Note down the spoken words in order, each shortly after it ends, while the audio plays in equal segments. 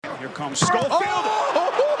Here comes Schofield.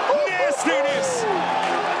 Oh! Nastiness.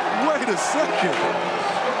 Wait a second.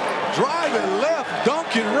 Driving left,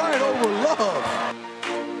 dunking right over Love.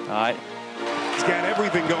 All right. He's got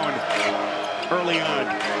everything going early on.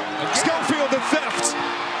 Schofield, the theft.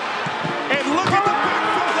 And look at the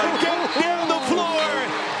big fella get down the floor.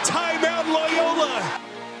 Timeout, Loyola.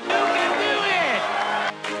 You can do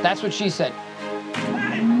it. That's what she said.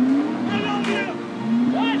 Hey, I love you.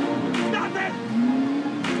 What? Stop it.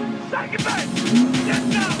 Second base.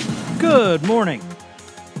 Let's go. Good morning,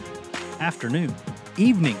 afternoon,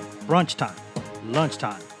 evening, brunch time,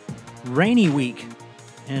 lunchtime, rainy week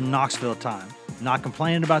in Knoxville time. Not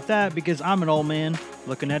complaining about that because I'm an old man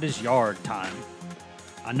looking at his yard time.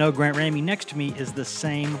 I know Grant Ramey next to me is the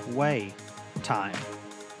same way time.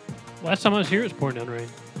 Last time I was here, it was pouring down rain.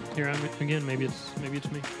 Here I'm again. Maybe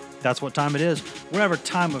it's me. That's what time it is. Whatever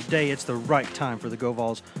time of day, it's the right time for the Go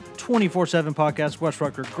Vols 24/7 podcast. Wes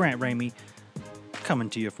Rucker, Grant Ramey,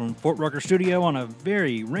 coming to you from Fort Rucker Studio on a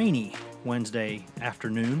very rainy Wednesday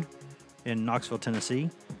afternoon in Knoxville,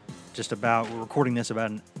 Tennessee. We're recording this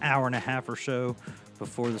about an hour and a half or so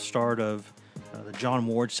before the start of the John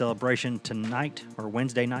Ward celebration tonight or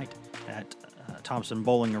Wednesday night at Thompson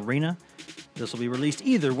Bowling Arena. This will be released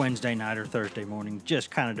either Wednesday night or Thursday morning,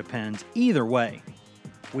 just kind of depends. Either way,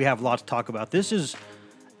 we have a lot to talk about. This is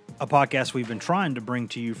a podcast we've been trying to bring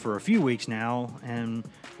to you for a few weeks now, and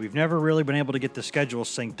we've never really been able to get the schedule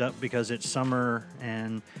synced up because it's summer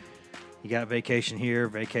and you got vacation here,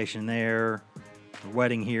 vacation there, a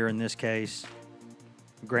wedding here in this case.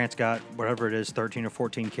 Grant's got whatever it is, 13 or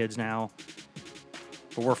 14 kids now.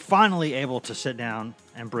 But we're finally able to sit down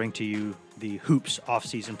and bring to you the Hoops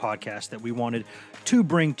off-season podcast that we wanted to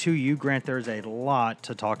bring to you. Grant, there's a lot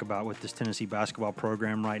to talk about with this Tennessee basketball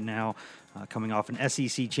program right now, coming off an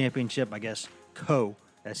SEC championship, I guess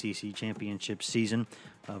co-SEC championship season.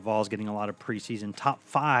 Vols getting a lot of preseason top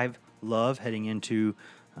 5 love heading into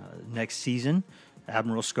next season.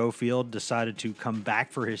 Admiral Schofield decided to come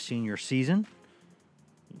back for his senior season.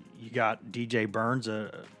 You got DJ Burns,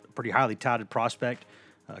 a pretty highly touted prospect,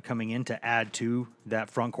 coming in to add to that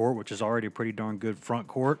front court, which is already a pretty darn good front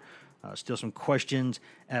court. Still some questions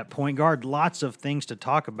at point guard. Lots of things to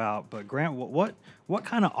talk about. But Grant, what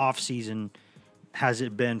kind of offseason has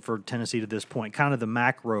it been for Tennessee to this point? Kind of the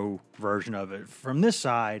macro version of it. From this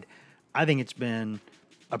side, I think it's been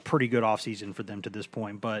a pretty good offseason for them to this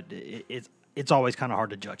point. But it's always kind of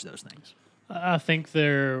hard to judge those things. I think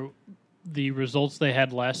the results they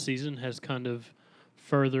had last season has kind of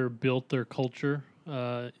further built their culture.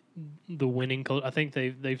 The winning culture. I think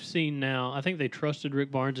they've seen now. I think they trusted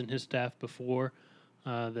Rick Barnes and his staff before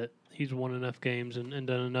that he's won enough games and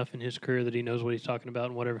done enough in his career that he knows what he's talking about,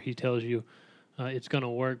 and whatever he tells you, it's going to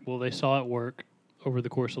work. Well, they saw it work over the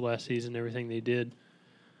course of last season. Everything they did,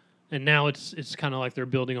 and now it's kind of like they're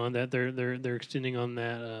building on that. They're extending on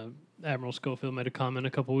that. Admiral Schofield made a comment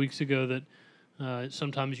a couple weeks ago that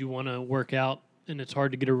sometimes you want to work out and it's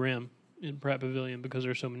hard to get a rim in Pratt Pavilion because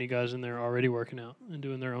there's so many guys in there already working out and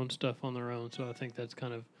doing their own stuff on their own. So I think that's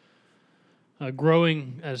kind of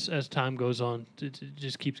growing as time goes on. It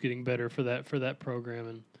just keeps getting better for that program,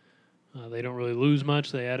 and they don't really lose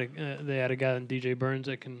much. They add a guy in DJ Burns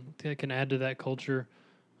that can add to that culture.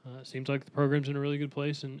 It seems like the program's in a really good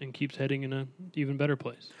place and keeps heading in an even better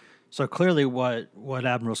place. So clearly what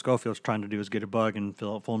Admiral Schofield's trying to do is get a bug in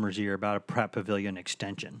Philip Fulmer's ear about a Pratt Pavilion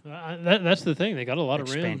extension. That's the thing. They got a lot of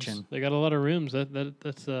Expansion. rims. They got a lot of rims. That's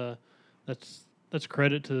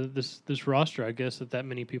credit to this roster, I guess, that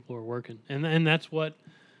many people are working. And that's what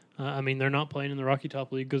they're not playing in the Rocky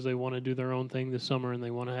Top League because they want to do their own thing this summer and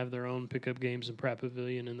they want to have their own pickup games in Pratt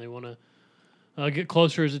Pavilion and they want to get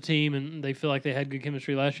closer as a team, and they feel like they had good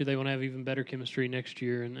chemistry last year. They want to have even better chemistry next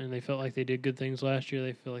year, and they felt like they did good things last year.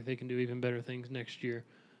 They feel like they can do even better things next year.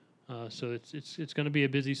 So it's going to be a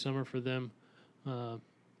busy summer for them.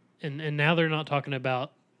 And now they're not talking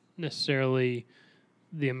about necessarily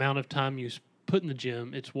the amount of time you put in the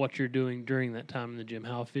gym. It's what you're doing during that time in the gym.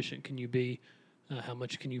 How efficient can you be? How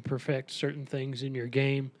much can you perfect certain things in your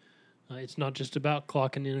game? It's not just about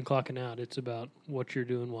clocking in and clocking out. It's about what you're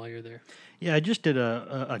doing while you're there. Yeah, I just did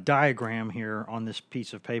a diagram here on this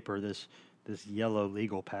piece of paper, this yellow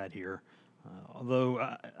legal pad here.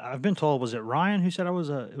 Although I've been told, was it Ryan who said it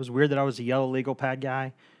was weird that I was a yellow legal pad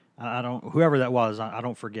guy? Whoever that was, I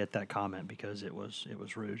don't forget that comment because it was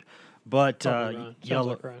rude. But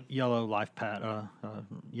yellow life pad,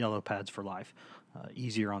 yellow pads for life,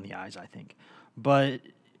 easier on the eyes, I think. But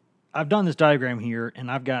I've done this diagram here,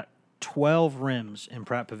 and I've got 12 rims in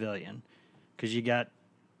Pratt Pavilion because you got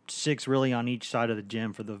 6 really on each side of the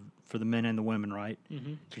gym for the for the men and the women, right?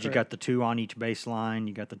 Mm-hmm. Because you got the 2 on each baseline,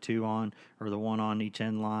 you got the 2 on, or the 1 on each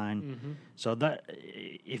end line. Mm-hmm. So that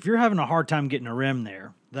if you're having a hard time getting a rim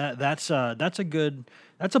there, that's a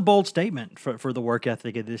bold statement for the work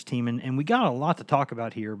ethic of this team, and we got a lot to talk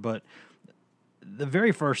about here. But the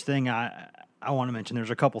very first thing I want to mention, there's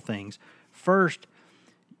a couple things. First,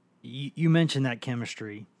 you mentioned that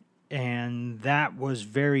chemistry, and that was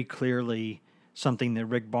very clearly something that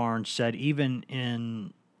Rick Barnes said even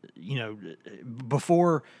in,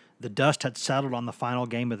 before the dust had settled on the final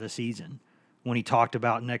game of the season, when he talked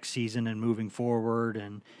about next season and moving forward.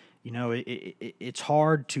 And, it's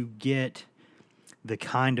hard to get the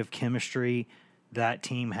kind of chemistry that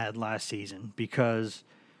team had last season, because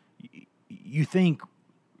you think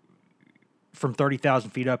from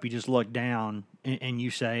 30,000 feet up, you just look down and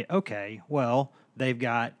you say, okay, well, they've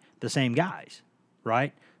got the same guys,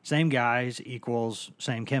 right? Same guys equals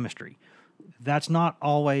same chemistry. That's not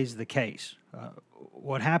always the case.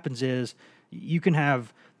 What happens is you can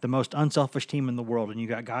have the most unselfish team in the world, and you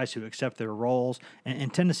got guys who accept their roles,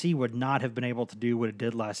 and Tennessee would not have been able to do what it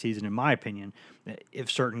did last season, in my opinion, if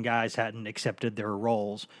certain guys hadn't accepted their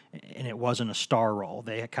roles, and it wasn't a star role.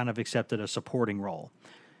 They kind of accepted a supporting role.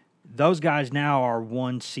 Those guys now are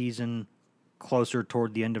one season closer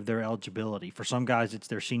toward the end of their eligibility. For some guys, it's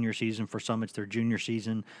their senior season. For some, it's their junior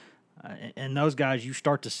season. And those guys, you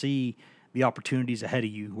start to see the opportunities ahead of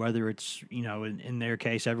you, whether it's, in their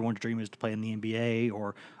case, everyone's dream is to play in the NBA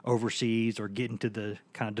or overseas or get into the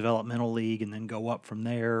kind of developmental league and then go up from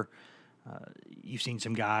there. You've seen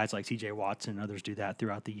some guys like C.J. Watson and others do that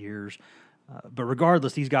throughout the years. But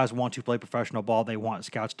regardless, these guys want to play professional ball. They want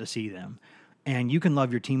scouts to see them. And you can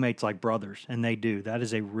love your teammates like brothers, and they do. That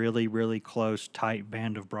is a really, really close, tight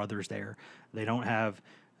band of brothers there. They don't have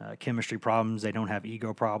chemistry problems. They don't have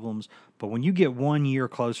ego problems. But when you get 1 year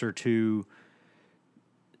closer to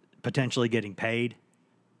potentially getting paid,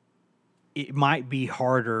 it might be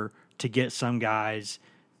harder to get some guys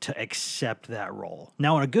to accept that role.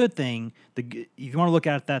 Now, in a good thing, if you want to look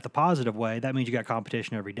at that the positive way, that means you got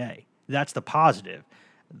competition every day. That's the positive.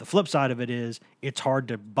 The flip side of it is it's hard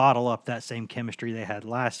to bottle up that same chemistry they had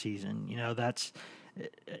last season.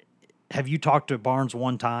 Have you talked to Barnes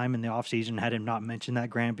one time in the offseason and had him not mention that,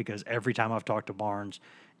 Grant? Because every time I've talked to Barnes,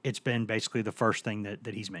 it's been basically the first thing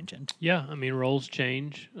that he's mentioned. Yeah, I mean, roles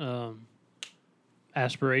change,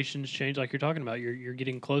 aspirations change, like you're talking about. You're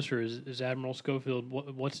getting closer. Is Admiral Schofield,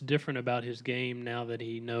 what's different about his game now that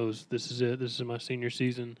he knows this is it? This is my senior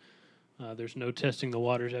season. There's no testing the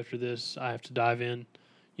waters after this. I have to dive in,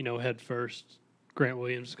 head first. Grant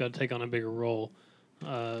Williams has got to take on a bigger role.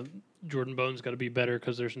 Jordan Bone's got to be better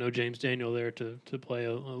because there's no James Daniel there to play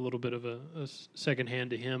a little bit of a second hand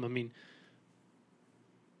to him. I mean,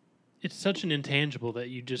 it's such an intangible that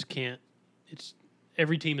you just can't.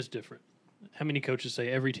 Every team is different. How many coaches say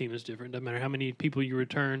every team is different? Doesn't matter how many people you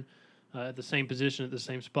return at the same position, at the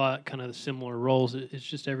same spot, kind of the similar roles. It's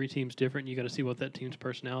just every team's different. You got to see what that team's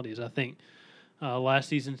personality is. I think last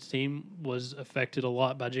season's team was affected a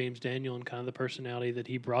lot by James Daniel and kind of the personality that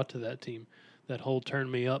he brought to that team. That whole turn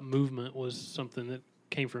me up movement was something that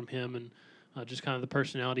came from him, and just kind of the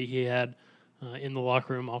personality he had in the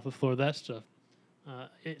locker room, off the floor, that stuff.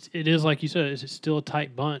 It is like you said, it's still a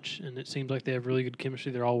tight bunch, and it seems like they have really good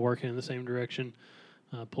chemistry. They're all working in the same direction,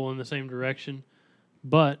 pulling in the same direction,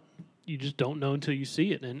 but you just don't know until you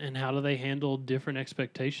see it. And how do they handle different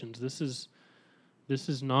expectations? This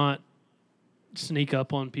is not sneak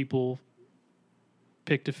up on people,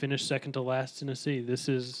 pick to finish second to last Tennessee. This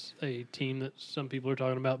is a team that some people are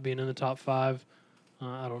talking about being in the top 5.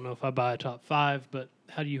 I don't know if I buy a top 5, but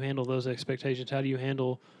how do you handle those expectations? How do you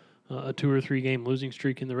handle a 2 or 3 game losing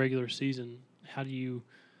streak in the regular season? How do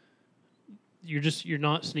you're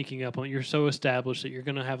not sneaking up on it. You're so established that you're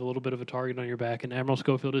going to have a little bit of a target on your back. And Admiral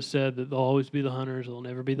Schofield has said that they'll always be the hunters. They'll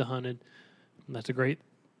never be the hunted. And that's a great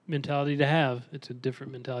mentality to have. It's a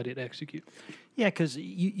different mentality to execute. Yeah, because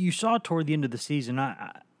you saw toward the end of the season,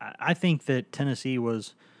 I think that Tennessee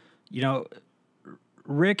was,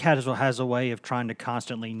 Rick has a way of trying to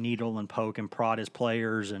constantly needle and poke and prod his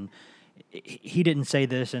players, and he didn't say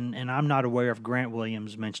this, and I'm not aware of Grant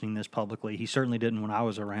Williams mentioning this publicly. He certainly didn't when I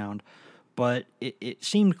was around, but it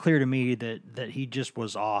seemed clear to me that he just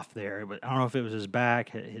was off there. I don't know if it was his back,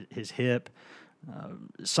 his hip,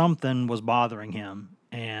 something was bothering him,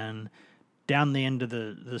 and down the end of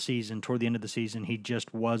the season, toward the end of the season, he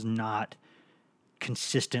just was not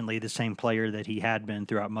consistently the same player that he had been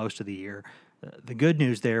throughout most of the year. The good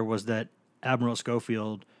news there was that Admiral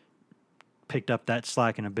Schofield picked up that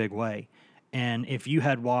slack in a big way. And if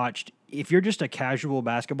you're just a casual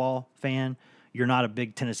basketball fan, you're not a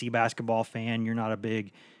big Tennessee basketball fan, you're not a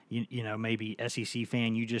big, maybe SEC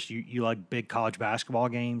fan, you like big college basketball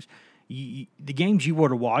games. The games you were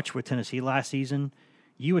to watch with Tennessee last season,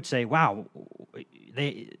 you would say, wow,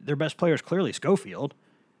 their best player is clearly Schofield.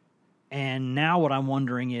 And now what I'm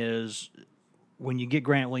wondering is, when you get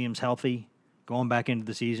Grant Williams healthy, going back into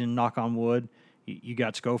the season, knock on wood, you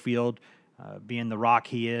got Schofield being the rock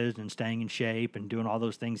he is and staying in shape and doing all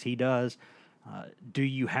those things he does. Can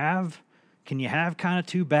you have kind of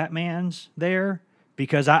two Batmans there?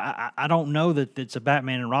 Because I don't know that it's a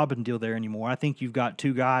Batman and Robin deal there anymore. I think you've got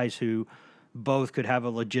two guys who both could have a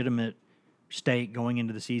legitimate stake going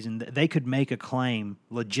into the season. They could make a claim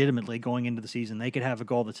legitimately going into the season. They could have a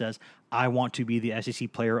goal that says, I want to be the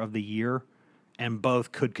SEC Player of the Year, and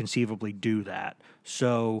both could conceivably do that.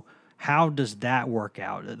 So how does that work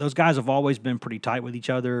out? Those guys have always been pretty tight with each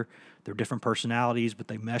other. They're different personalities, but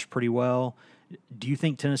they mesh pretty well. Do you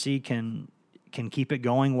think Tennessee can keep it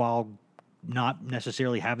going while not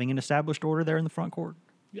necessarily having an established order there in the front court?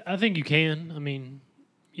 I think you can. I mean,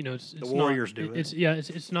 it's the Warriors do it.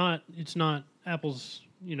 It's not apples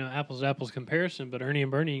to apples comparison, but Ernie and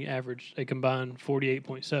Bernie averaged a combined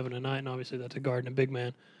 48.7 a night, and obviously that's a guard and a big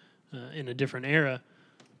man in a different era.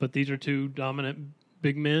 But these are two dominant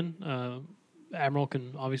big men. Admiral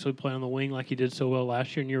can obviously play on the wing like he did so well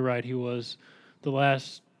last year, and you're right, he was the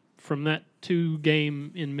last from that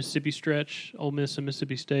 2-game in Mississippi stretch, Ole Miss and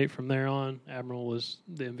Mississippi State. From there on, Admiral was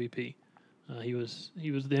the MVP. He was the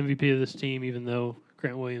MVP of this team, even though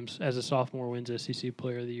Grant Williams, as a sophomore, wins SEC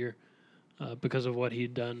Player of the Year because of what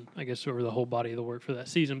he'd done, I guess, over the whole body of the work for that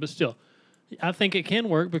season. But still, I think it can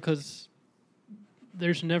work because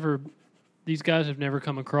these guys have never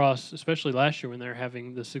come across, especially last year when they're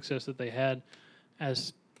having the success that they had,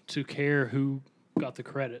 as to care who got the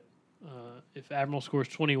credit. If Admiral scores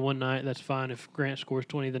 20 one night, that's fine. If Grant scores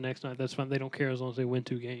 20 the next night, that's fine. They don't care as long as they win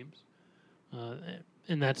 2 games.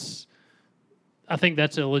 And I think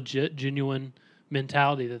that's a legit, genuine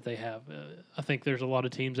mentality that they have. I think there's a lot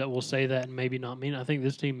of teams that will say that and maybe not mean it. I think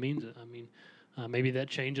this team means it. I mean, maybe that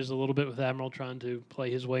changes a little bit with Admiral trying to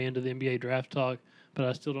play his way into the NBA draft talk, but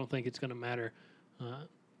I still don't think it's going to matter.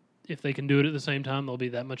 If they can do it at the same time, they'll be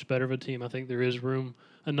that much better of a team. I think there is room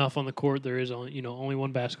enough on the court. There is only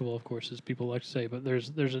one basketball, of course, as people like to say, but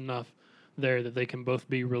there's enough there that they can both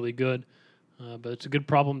be really good. But it's a good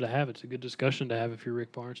problem to have. It's a good discussion to have if you're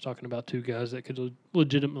Rick Barnes talking about two guys that could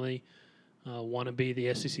legitimately want to be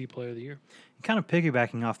the SEC Player of the Year. Kind of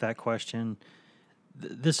piggybacking off that question,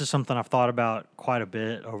 this is something I've thought about quite a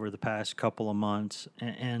bit over the past couple of months,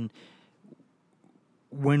 and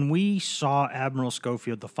when we saw Admiral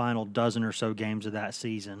Schofield the final dozen or so games of that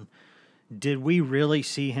season, did we really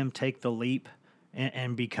see him take the leap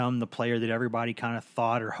and become the player that everybody kind of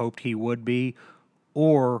thought or hoped he would be?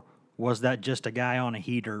 Or was that just a guy on a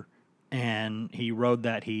heater and he rode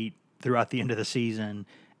that heat throughout the end of the season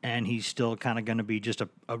and he's still kind of going to be just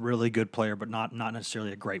a really good player but not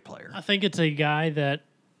necessarily a great player? I think it's a guy that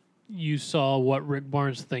you saw what Rick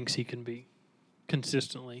Barnes thinks he can be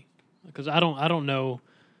consistently. Because I don't know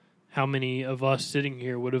how many of us sitting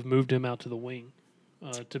here would have moved him out to the wing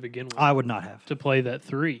to begin with. I would not have. To play that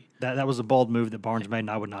 3. That was a bold move that Barnes made, and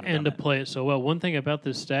I would not have and done to play it so well. One thing about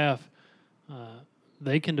this staff,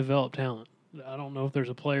 they can develop talent. I don't know if there's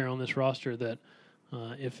a player on this roster that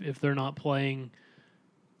if they're not playing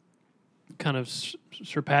kind of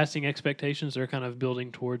surpassing expectations, they're kind of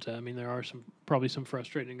building towards that. I mean, there are probably some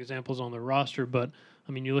frustrating examples on the roster, but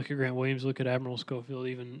I mean, you look at Grant Williams, look at Admiral Schofield,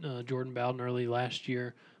 even Jordan Bowden early last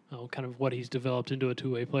year, kind of what he's developed into a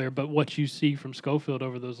two-way player. But what you see from Schofield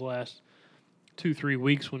over those last 2-3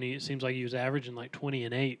 weeks when it seems like he was averaging like 20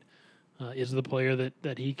 and 8 is the player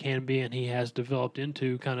that he can be and he has developed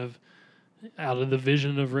into kind of out of the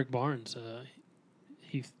vision of Rick Barnes.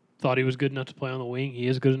 He thought he was good enough to play on the wing. He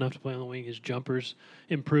is good enough to play on the wing. His jumpers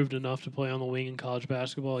improved enough to play on the wing in college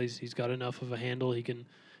basketball. He's got enough of a handle.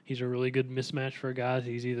 He's a really good mismatch for guys.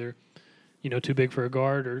 He's either, too big for a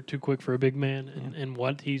guard or too quick for a big man. And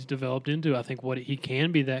what he's developed into, I think what he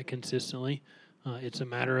can be that consistently. It's a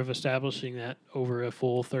matter of establishing that over a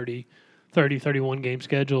full 31 game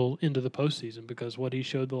schedule into the postseason, because what he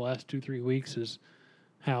showed the last 2-3 weeks is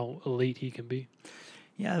how elite he can be.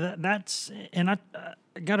 Yeah, and I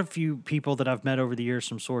got a few people that I've met over the years,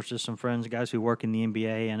 some sources, some friends, guys who work in the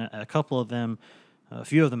NBA, and a couple of them, a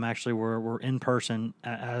few of them actually were in person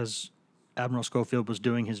as Admiral Schofield was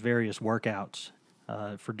doing his various workouts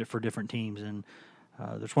for different teams. And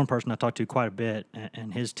there's one person I talked to quite a bit,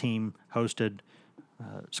 and his team hosted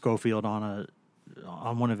Schofield on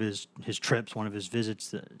one of his trips, one of his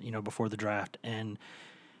visits, before the draft. And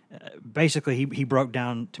basically he broke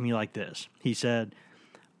down to me like this. He said,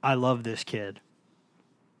 "I love this kid.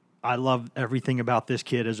 I love everything about this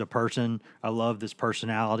kid as a person. I love this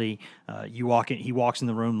personality. He walks in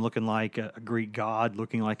the room looking like a Greek god,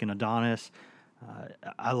 looking like an Adonis.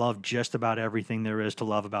 I love just about everything there is to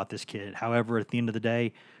love about this kid. However, at the end of the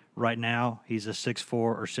day, right now, he's a 6'4"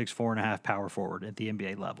 or 6'4.5" power forward at the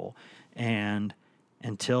NBA level. And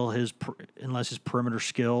unless his perimeter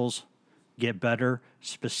skills get better,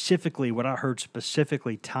 specifically what I heard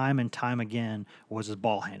specifically time and time again was his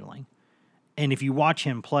ball handling. And if you watch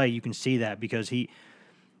him play, you can see that because he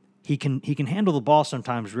can handle the ball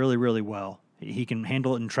sometimes really, really well. He can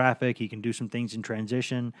handle it in traffic. He can do some things in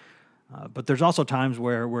transition. But there's also times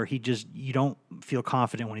where you don't feel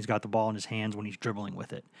confident when he's got the ball in his hands when he's dribbling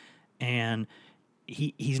with it. And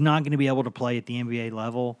he's not going to be able to play at the NBA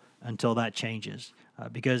level until that changes.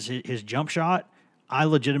 Because his jump shot, I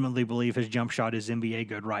legitimately believe his jump shot is NBA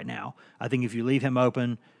good right now. I think if you leave him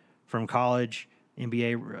open from college,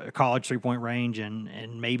 college three-point range,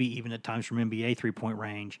 and maybe even at times from NBA three-point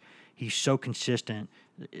range, he's so consistent.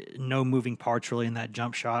 No moving parts really in that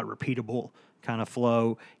jump shot, repeatable kind of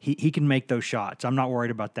flow. He can make those shots. I'm not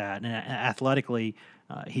worried about that. And athletically,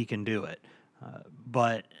 he can do it.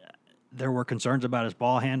 But there were concerns about his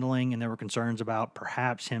ball handling, and there were concerns about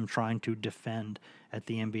perhaps him trying to defend at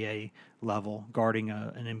the NBA level, guarding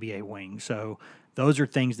an NBA wing. So those are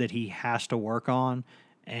things that he has to work on.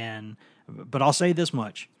 But I'll say this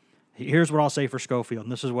much. Here's what I'll say for Schofield,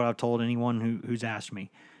 and this is what I've told anyone who's asked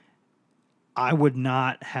me. I would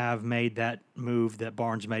not have made that move that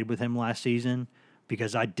Barnes made with him last season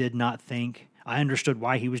because I did not think – I understood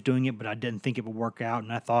why he was doing it, but I didn't think it would work out,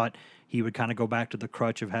 and I thought he would kind of go back to the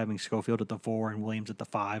crutch of having Schofield at the 4 and Williams at the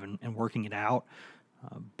 5 and working it out.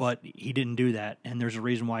 But he didn't do that, and there's a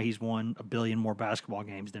reason why he's won a billion more basketball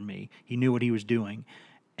games than me. He knew what he was doing.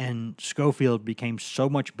 And Schofield became so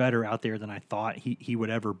much better out there than I thought he would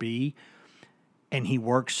ever be. And he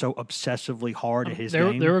works so obsessively hard at his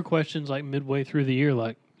game. There were questions like midway through the year,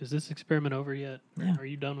 like, is this experiment over yet? Yeah. Are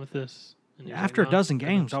you done with this? And after like, a dozen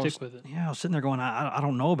games, I was sitting there going, I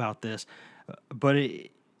don't know about this. But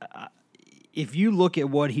if you look at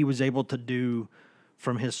what he was able to do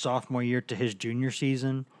from his sophomore year to his junior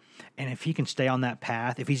season, and if he can stay on that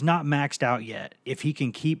path, if he's not maxed out yet, if he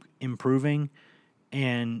can keep improving,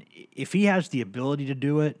 and if he has the ability to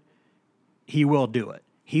do it, he will do it.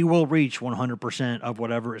 He will reach 100% of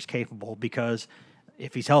whatever is capable because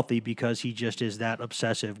if he's healthy, because he just is that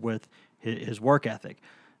obsessive with his work ethic.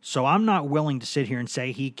 So I'm not willing to sit here and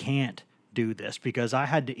say he can't do this because I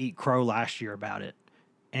had to eat crow last year about it.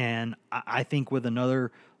 And I think with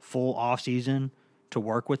another full offseason to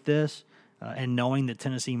work with this and knowing that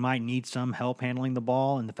Tennessee might need some help handling the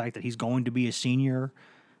ball and the fact that he's going to be a senior,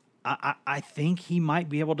 I think he might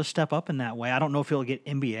be able to step up in that way. I don't know if he'll get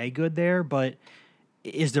NBA good there, but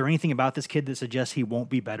is there anything about this kid that suggests he won't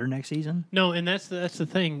be better next season? No, and that's the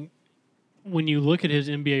thing. When you look at his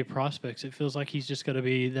NBA prospects, it feels like he's just got to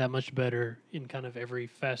be that much better in kind of every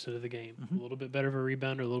facet of the game. Mm-hmm. A little bit better of a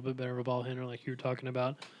rebounder, a little bit better of a ball handler, like you were talking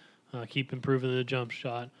about. Keep improving the jump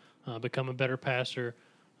shot, become a better passer,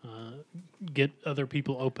 get other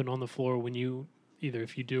people open on the floor when you either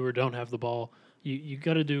if you do or don't have the ball. You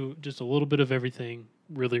got to do just a little bit of everything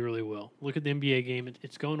really, really well. Look at the NBA game.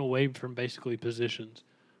 It's going away from basically positions.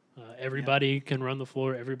 Everybody can run the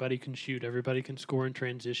floor. Everybody can shoot. Everybody can score in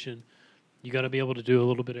transition. You got to be able to do a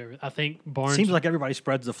little bit of everything. I think Barnes... Seems like everybody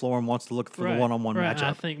spreads the floor and wants to look for the one-on-one matchup.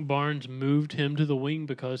 I think Barnes moved him to the wing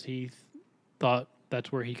because he thought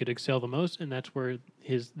that's where he could excel the most, and that's where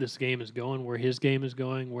this game is going, where his game is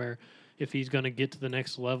going, where if he's going to get to the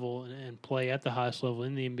next level and play at the highest level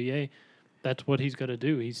in the NBA, that's what he's got to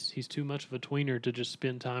do. He's too much of a tweener to just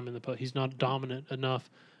spend time in the post. He's not dominant enough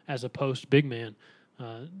as a post big man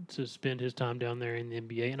to spend his time down there in the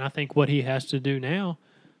NBA. And I think what he has to do now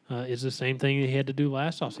is the same thing he had to do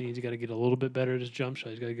last offseason. He's got to get a little bit better at his jump shot.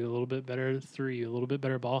 He's got to get a little bit better at three, a little bit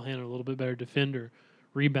better ball handler, a little bit better defender,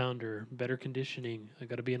 rebounder, better conditioning. I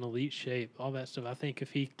got to be in elite shape, all that stuff. I think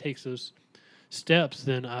if he takes those steps,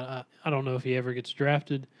 then I don't know if he ever gets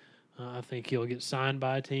drafted. I think he'll get signed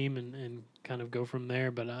by a team and kind of go from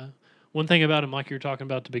there. But one thing about him, like you were talking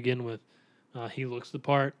about to begin with, he looks the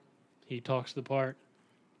part. He talks the part.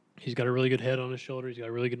 He's got a really good head on his shoulders. He's got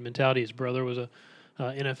a really good mentality. His brother was a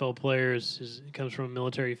NFL player. He comes from a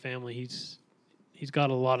military family. He's got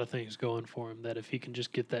a lot of things going for him that if he can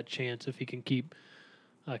just get that chance, if he can keep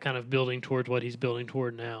kind of building towards what he's building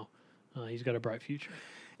toward now, he's got a bright future.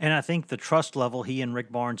 And I think the trust level he and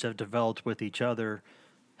Rick Barnes have developed with each other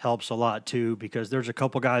helps a lot too, because there's a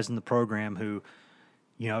couple guys in the program who,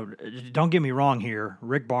 don't get me wrong here,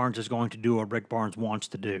 Rick Barnes is going to do what Rick Barnes wants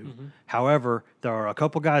to do. Mm-hmm. However, there are a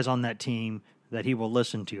couple guys on that team that he will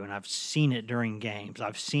listen to, and I've seen it during games.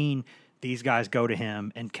 I've seen these guys go to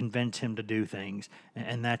him and convince him to do things,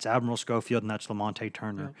 and that's Admiral Schofield and that's Lamonte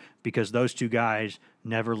Turner, because those two guys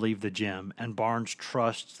never leave the gym, and Barnes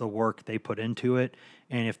trusts the work they put into it.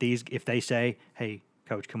 And if they say, "Hey,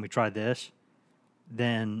 coach, can we try this?"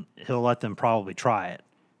 then he'll let them probably try it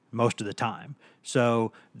most of the time.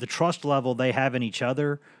 So the trust level they have in each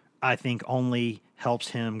other, I think, only helps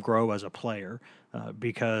him grow as a player,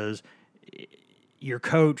 because your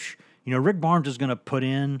coach, Rick Barnes is going to put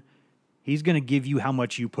in, he's going to give you how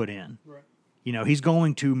much you put in. Right. He's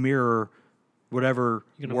going to mirror whatever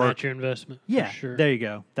You're going to match your investment. Yeah, for sure. There you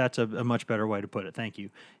go. That's a much better way to put it. Thank you.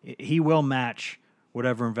 He will match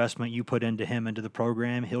whatever investment you put into him, into the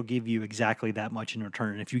program. He'll give you exactly that much in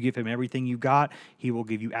return. And if you give him everything you got, he will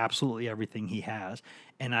give you absolutely everything he has.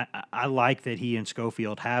 And I like that he and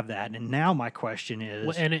Schofield have that. And now my question is...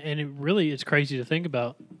 Well, and it really, it's crazy to think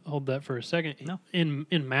about. Hold that for a second. No.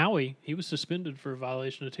 In Maui, he was suspended for a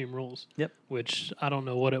violation of team rules. Yep. Which I don't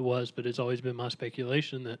know what it was, but it's always been my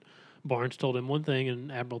speculation that Barnes told him one thing and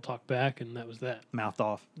Admiral talked back, and that was that. Mouth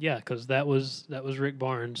off. Yeah, because that was Rick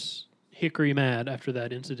Barnes hickory mad after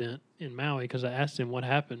that incident in Maui, because I asked him what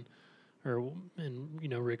happened,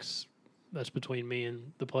 Rick's, that's between me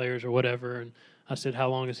and the players or whatever, and I said, how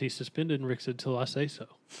long is he suspended? And Rick said, till I say so.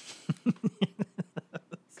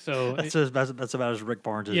 So that's about as Rick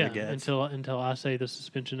Barnes as it gets. until I say the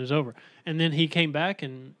suspension is over. And then he came back,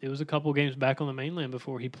 and it was a couple games back on the mainland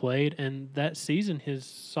before he played. And that season, his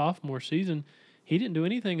sophomore season, he didn't do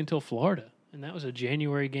anything until Florida, and that was a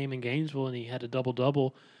January game in Gainesville, and he had a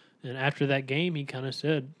double-double. And after that game, he kind of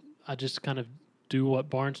said, I just kind of do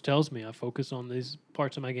what Barnes tells me. I focus on these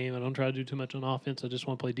parts of my game. I don't try to do too much on offense. I just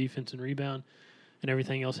want to play defense and rebound, and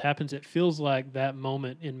everything else happens. It feels like that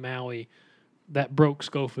moment in Maui that broke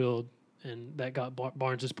Schofield, and that got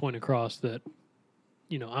Barnes' point across that,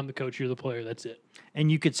 I'm the coach, you're the player, that's it.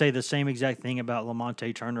 And you could say the same exact thing about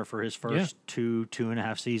Lamonte Turner for his first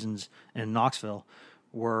 2.5 seasons in Knoxville,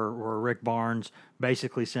 where Rick Barnes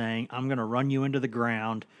basically saying, I'm going to run you into the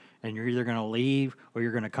ground, and you're either going to leave or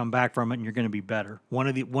you're going to come back from it and you're going to be better. One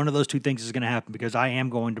of those two things is going to happen, because I am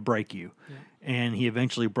going to break you. Yeah. And he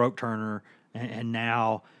eventually broke Turner, and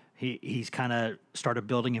now he's kind of started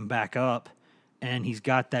building him back up, and he's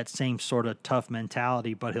got that same sort of tough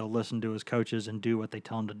mentality, but he'll listen to his coaches and do what they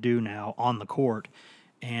tell him to do now on the court.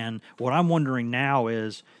 And what I'm wondering now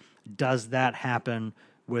is, does that happen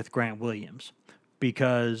with Grant Williams?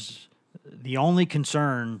 Because the only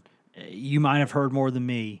concern, you might have heard more than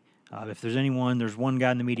me, if there's one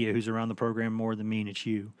guy in the media who's around the program more than me, and it's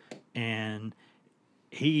you. And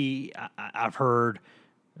I've heard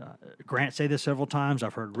Grant say this several times.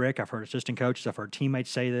 I've heard Rick, I've heard assistant coaches, I've heard teammates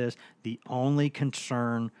say this. The only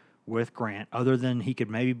concern with Grant, other than he could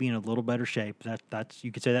maybe be in a little better shape, that's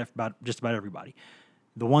you could say that about just about everybody.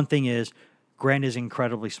 The one thing is, Grant is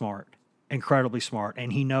incredibly smart,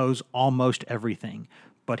 and he knows almost everything,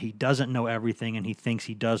 but he doesn't know everything, and he thinks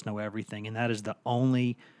he does know everything, and that is the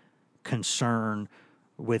only concern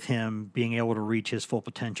with him being able to reach his full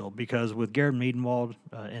potential. Because with Garrett Miedenwald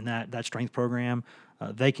in that strength program,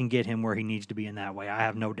 they can get him where he needs to be in that way. I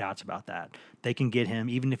have no doubts about that. They can get him,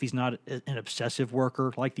 even if he's not an obsessive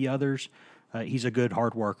worker like the others, he's a good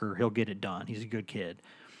hard worker. He'll get it done. He's a good kid.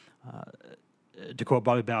 To quote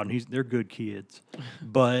Bobby Bowden, they're good kids.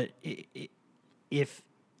 But if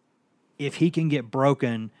he can get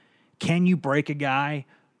broken, can you break a guy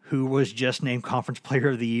who was just named Conference Player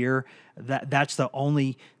of the Year? That's the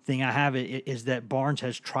only thing I have, is that Barnes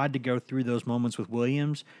has tried to go through those moments with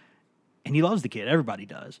Williams, and he loves the kid. Everybody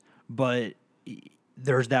does. But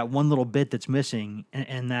there's that one little bit that's missing,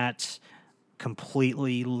 and that's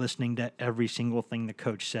completely listening to every single thing the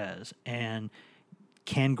coach says. And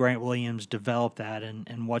can Grant Williams develop that,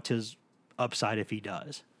 and what's his upside if he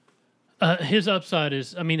does? His upside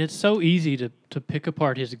is, it's so easy to pick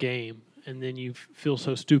apart his game, and then you feel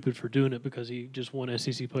so stupid for doing it because he just won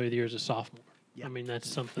SEC Player of the Year as a sophomore. Yeah. That's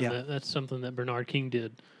something that Bernard King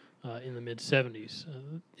did in the mid-'70s.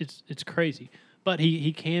 It's crazy. But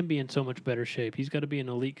he can be in so much better shape. He's got to be in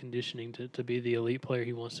elite conditioning to be the elite player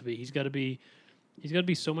he wants to be. He's got to be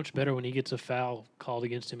so much better when he gets a foul called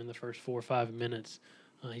against him in the first 4 or 5 minutes.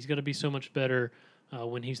 He's got to be so much better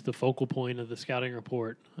when he's the focal point of the scouting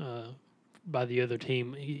report by the other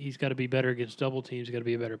team. He's got to be better against double teams. He's got to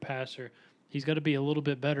be a better passer. He's got to be a little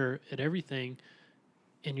bit better at everything.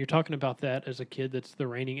 And you're talking about that as a kid that's the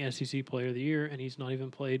reigning SEC Player of the Year, and he's not even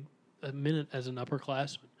played a minute as an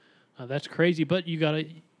upperclassman. That's crazy. But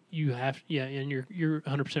and you're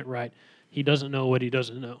 100% right. He doesn't know what he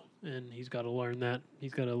doesn't know, and he's got to learn that.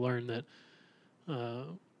 He's got to learn that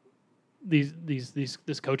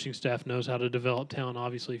this coaching staff knows how to develop talent.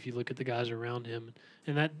 Obviously, if you look at the guys around him,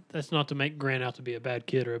 and that's not to make Grant out to be a bad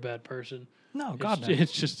kid or a bad person. No, God, no.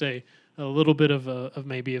 It's just a little bit of a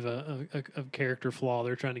character flaw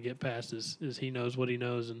they're trying to get past. Is he knows what he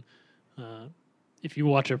knows, and if you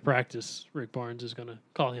watch a practice, Rick Barnes is going to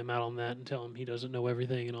call him out on that and tell him he doesn't know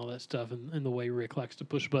everything and all that stuff, and the way Rick likes to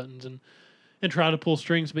push buttons and try to pull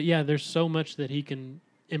strings. But yeah, there's so much that he can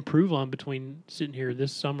improve on between sitting here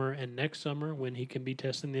this summer and next summer when he can be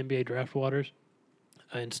testing the NBA draft waters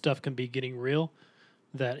and stuff can be getting real,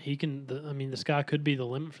 that he can, the sky could be the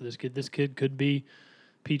limit for this kid. This kid could be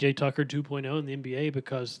PJ Tucker 2.0 in the NBA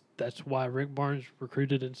because that's why Rick Barnes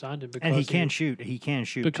recruited and signed him. Because and he can shoot. He can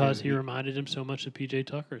shoot because too. he reminded him so much of PJ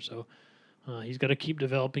Tucker. So he's got to keep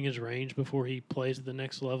developing his range before he plays at the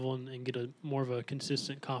next level and get a more of a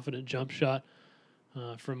consistent, confident jump shot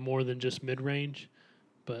from more than just mid-range.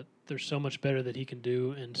 But there's so much better that he can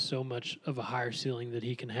do and so much of a higher ceiling that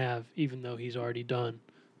he can have, even though he's already done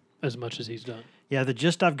as much as he's done. Yeah, the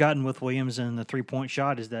gist I've gotten with Williams and the three-point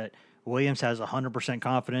shot is that Williams has 100%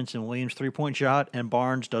 confidence in Williams' three-point shot, and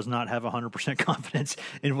Barnes does not have 100% confidence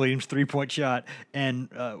in Williams' three-point shot. And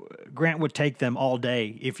Grant would take them all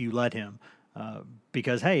day if you let him.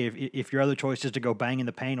 Because, hey, if your other choice is to go bang in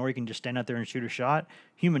the paint or you can just stand out there and shoot a shot,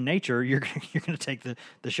 human nature, you're going to take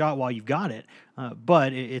the shot while you've got it.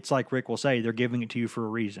 But it's like Rick will say, they're giving it to you for a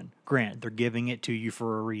reason. Grant, they're giving it to you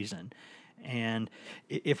for a reason. And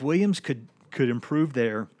if Williams could improve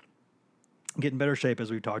there, get in better shape,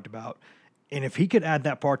 as we've talked about, and if he could add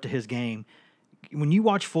that part to his game, when you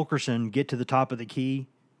watch Fulkerson get to the top of the key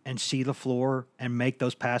and see the floor and make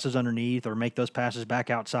those passes underneath or make those passes back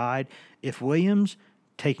outside, if Williams,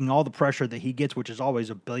 taking all the pressure that he gets, which is always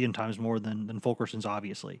a billion times more than Fulkerson's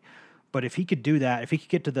obviously, but if he could do that, if he could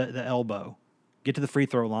get to the elbow, get to the free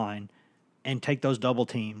throw line and take those double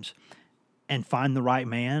teams and find the right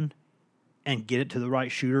man and get it to the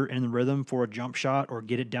right shooter in the rhythm for a jump shot or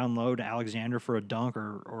get it down low to Alexander for a dunk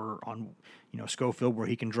or on Schofield where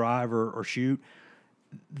he can drive or shoot,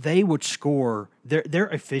 they would score. Their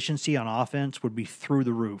efficiency on offense would be through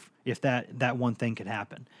the roof if that one thing could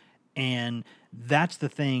happen. And that's the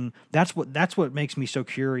thing. That's what makes me so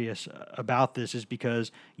curious about this, is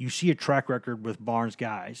because you see a track record with Barnes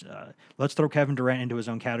guys. Let's throw Kevin Durant into his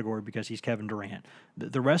own category because he's Kevin Durant.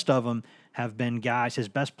 The rest of them have been guys, his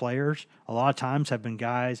best players, a lot of times have been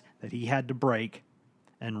guys that he had to break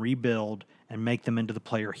and rebuild and make them into the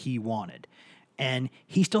player he wanted. And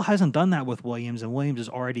he still hasn't done that with Williams, and Williams is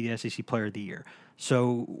already the SEC Player of the Year.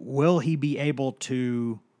 So will he be able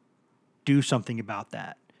to do something about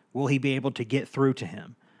that? Will he be able to get through to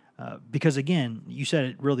him? Because, again, you said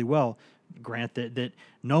it really well, Grant, that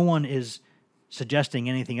no one is suggesting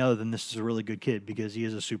anything other than this is a really good kid, because he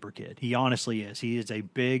is a super kid. He honestly is. He is a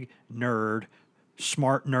big nerd,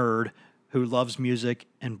 smart nerd who loves music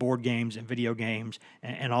and board games and video games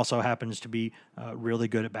and also happens to be really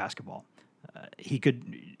good at basketball. He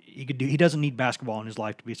doesn't need basketball in his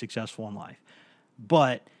life to be successful in life.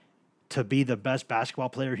 But to be the best basketball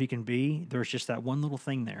player he can be, there's just that one little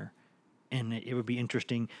thing there. And it would be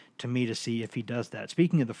interesting to me to see if he does that.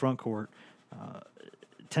 Speaking of the front court,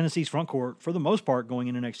 Tennessee's front court, for the most part, going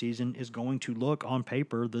into next season, is going to look on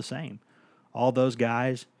paper the same. All those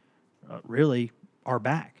guys really are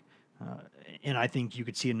back. And I think you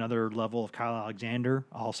could see another level of Kyle Alexander.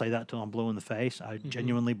 I'll say that till I'm blue in the face. I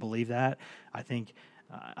genuinely believe that. I think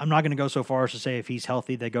I'm not going to go so far as to say if he's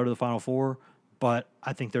healthy, they go to the Final Four. But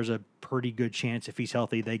I think there's a pretty good chance if he's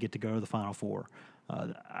healthy, they get to go to the Final Four.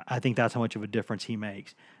 I think that's how much of a difference he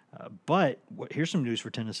makes. But here's some news for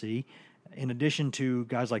Tennessee. In addition to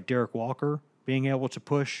guys like Derek Walker being able to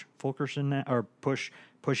push Fulkerson or push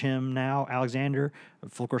him now, Alexander,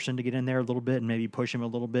 Fulkerson to get in there a little bit and maybe push him a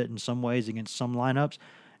little bit in some ways against some lineups.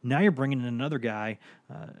 Now you're bringing in another guy,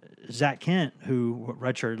 Zach Kent, who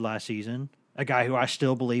redshirted last season. A guy who I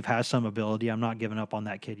still believe has some ability. I'm not giving up on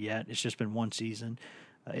that kid yet. It's just been one season.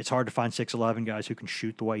 It's hard to find 6'11" guys who can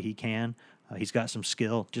shoot the way he can. He's got some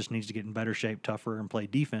skill, just needs to get in better shape, tougher, and play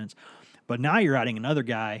defense. But now you're adding another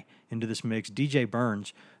guy into this mix, DJ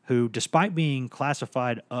Burns, who, despite being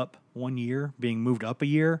classified up 1 year, being moved up a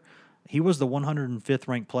year, he was the 105th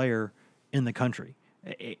ranked player in the country.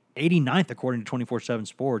 89th according to 24/7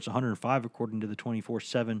 Sports, 105 according to the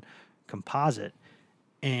 24/7 composite.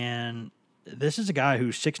 And this is a guy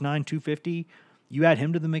who's 6'9", 250. You add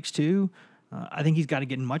him to the mix too. I think he's got to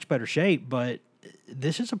get in much better shape, but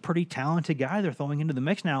this is a pretty talented guy they're throwing into the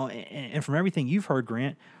mix now. And from everything you've heard,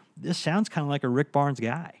 Grant, this sounds kind of like a Rick Barnes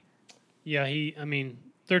guy. Yeah,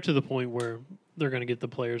 they're to the point where they're going to get the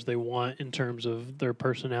players they want in terms of their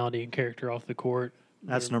personality and character off the court.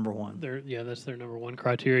 That's their- number one. That's their number one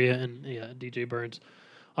criteria, and DJ Burns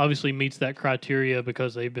obviously meets that criteria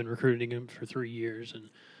because they've been recruiting him for 3 years,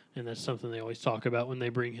 and that's something they always talk about when they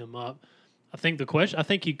bring him up. I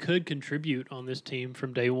think he could contribute on this team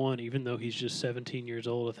from day one, even though he's just 17 years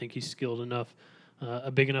old. I think he's skilled enough,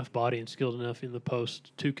 a big enough body, and skilled enough in the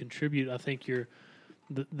post to contribute. I think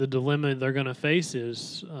the dilemma they're going to face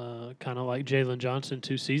is kind of like Jalen Johnson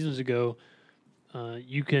 2 seasons ago.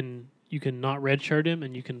 You can not redshirt him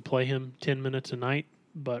and you can play him 10 minutes a night,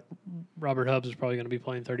 but Robert Hubbs is probably going to be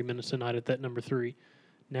playing 30 minutes a night at that number 3.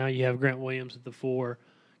 Now you have Grant Williams at the 4,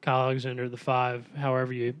 Kyle Alexander at the 5.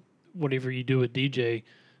 Whatever you do with DJ,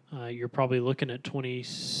 you're probably looking at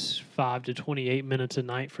 25 to 28 minutes a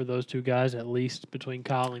night for those 2 guys at least between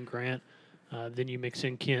Kyle and Grant. Then you mix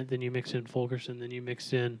in Kent, then you mix in Fulkerson, then you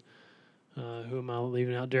mix in, who am I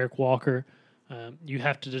leaving out? Derek Walker. You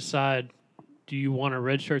have to decide, do you want to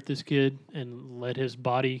redshirt this kid and let his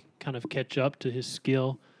body kind of catch up to his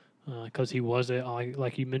skill? Because he was,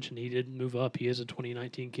 like you mentioned, he did move up. He is a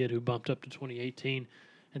 2019 kid who bumped up to 2018,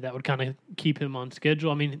 and that would kind of keep him on schedule.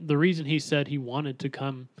 I mean, the reason he said he wanted to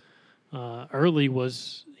come early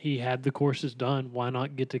was he had the courses done. Why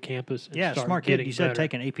not get to campus and start smart kid. getting You said better?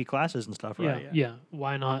 taking AP classes and stuff, right? Yeah.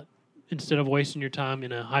 Why not, instead of wasting your time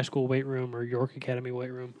in a high school weight room or York Academy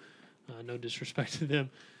weight room, no disrespect to them.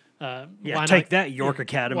 Yeah, take that, York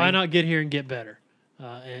Academy. Why not get here and get better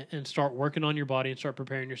and start working on your body and start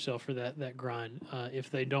preparing yourself for that grind? If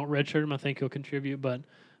they don't redshirt him, I think he'll contribute, but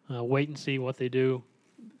wait and see what they do.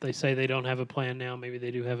 They say they don't have a plan now. Maybe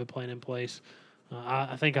they do have a plan in place.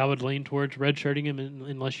 I think I would lean towards redshirting him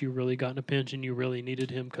unless you really got in a pinch and you really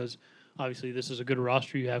needed him, because obviously this is a good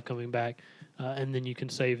roster you have coming back, and then you can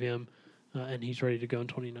save him, and he's ready to go in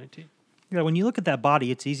 2019. Yeah, when you look at that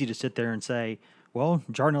body, it's easy to sit there and say, well,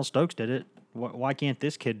 Jarnell Stokes did it. Why can't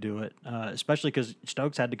this kid do it? Especially because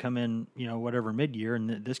Stokes had to come in, mid-year,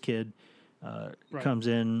 and this kid comes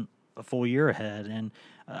in a full year ahead. And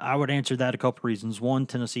I would answer that a couple reasons. One,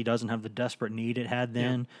 Tennessee doesn't have the desperate need it had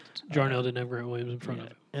then. Yeah. Jarnell didn't have Grant Williams in front of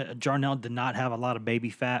him. Jarnell did not have a lot of baby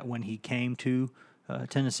fat when he came to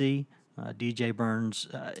Tennessee. DJ Burns,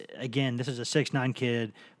 again, this is a 6'9"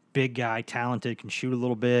 kid, big guy, talented, can shoot a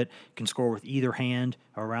little bit, can score with either hand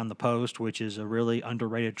around the post, which is a really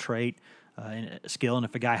underrated trait and skill. And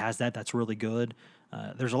if a guy has that, that's really good.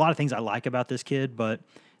 There's a lot of things I like about this kid, but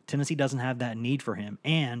Tennessee doesn't have that need for him.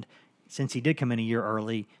 And since he did come in a year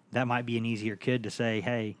early, that might be an easier kid to say,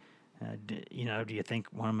 hey, do you think,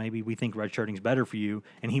 maybe we think redshirting is better for you?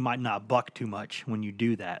 And he might not buck too much when you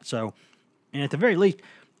do that. So, and at the very least,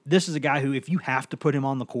 this is a guy who, if you have to put him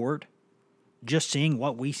on the court, just seeing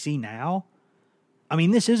what we see now, I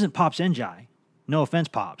mean, this isn't Pops Njai. No offense,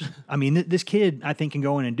 Pops. I mean, this kid, I think, can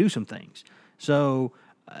go in and do some things. So,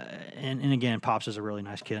 and again, Pops is a really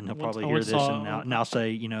nice kid, and he'll probably hear this and now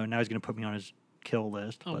say, now he's going to put me on his kill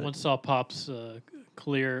list. I once saw Pops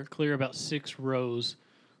clear about 6 rows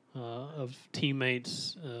of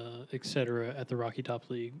teammates, et cetera, at the Rocky Top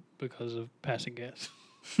League because of passing gas.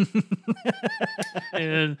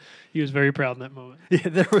 And he was very proud in that moment. Yeah,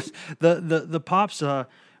 there was the Pops.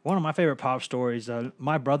 One of my favorite Pop stories.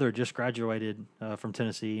 My brother just graduated from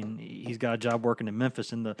Tennessee, and he's got a job working in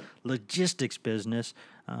Memphis in the logistics business.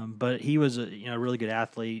 But he was a really good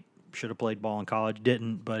athlete. Should have played ball in college,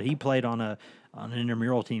 didn't. But he played on an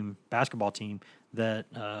intramural team, basketball team that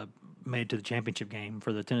made it to the championship game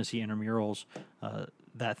for the Tennessee intramurals.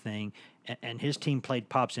 That thing, and his team played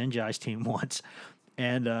Pops Njai's team once.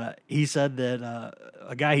 And he said that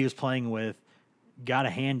a guy he was playing with got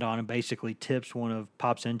a hand on and basically tips one of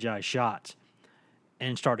Pops Njai's shots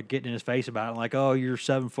and started getting in his face about it, like, oh, you're a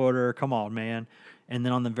 7-footer, come on, man. And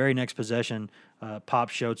then on the very next possession,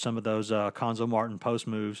 Pops showed some of those Conzo Martin post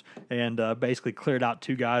moves and basically cleared out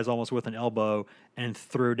 2 guys almost with an elbow and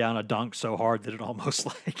threw down a dunk so hard that it almost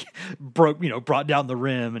brought down the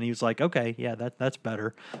rim. And he was like, okay, yeah, that's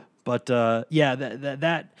better. But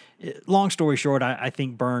that long story short, I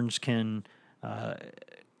think Burns can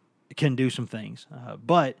do some things,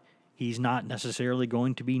 but he's not necessarily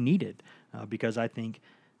going to be needed because I think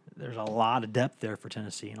there's a lot of depth there for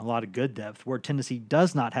Tennessee and a lot of good depth. Where Tennessee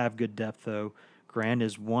does not have good depth, though, Grant,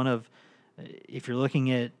 is one of, if you're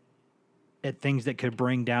looking at things that could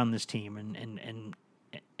bring down this team and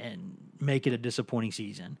make it a disappointing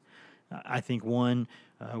season. I think one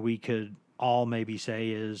we could all maybe say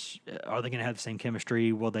is, are they going to have the same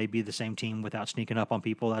chemistry? Will they be the same team without sneaking up on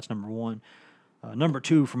people? That's number one. Number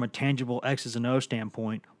two, from a tangible X's and O's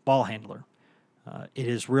standpoint, ball handler. It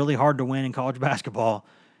is really hard to win in college basketball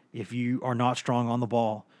if you are not strong on the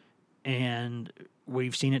ball. And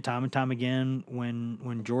we've seen it time and time again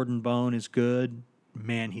when Jordan Bone is good,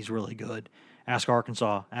 man, he's really good. Ask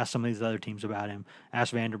Arkansas. Ask some of these other teams about him.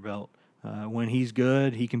 Ask Vanderbilt. When he's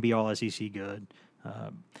good, he can be all SEC good.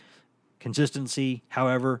 Consistency,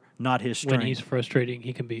 however, not his strength. When he's frustrating,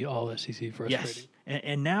 he can be all SEC frustrating. Yes.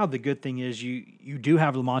 And now the good thing is you do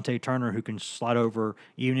have Lamonte Turner who can slide over,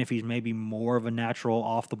 even if he's maybe more of a natural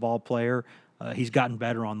off-the-ball player. He's gotten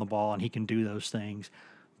better on the ball, and he can do those things.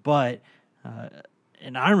 But,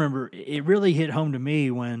 and I remember it really hit home to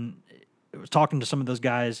me when I was talking to some of those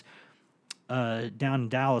guys down in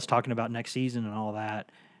Dallas talking about next season and all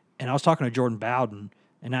that. And I was talking to Jordan Bowden,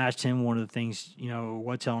 and I asked him one of the things,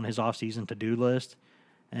 what's on his off-season to-do list.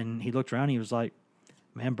 And he looked around and he was like,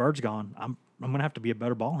 man, Bird's gone. I'm going to have to be a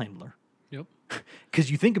better ball handler. Yep.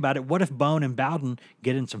 Because you think about it, what if Bone and Bowden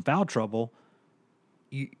get in some foul trouble?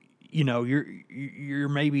 You're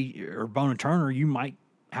maybe, or Bone and Turner, you might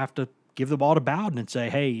have to give the ball to Bowden and say,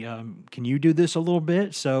 hey, can you do this a little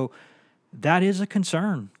bit? So that is a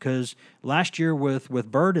concern, because last year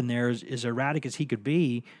with Bird in there, as erratic as he could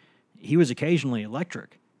be, he was occasionally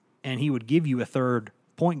electric, and he would give you a third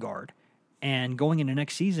point guard. And going into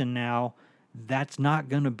next season now, that's not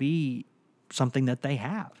going to be something that they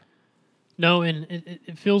have. No, and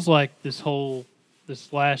it feels like this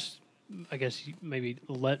last, I guess, maybe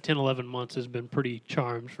 10, 11 months has been pretty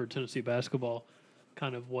charmed for Tennessee basketball,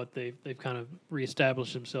 kind of what they've kind of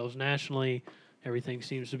reestablished themselves nationally. Everything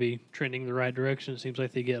seems to be trending the right direction. It seems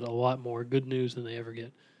like they get a lot more good news than they ever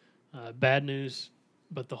get bad news.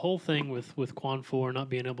 But the whole thing with Quan Four not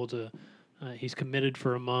being able to, he's committed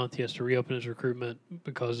for a month. He has to reopen his recruitment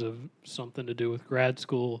because of something to do with grad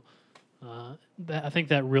school. I think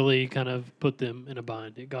that really kind of put them in a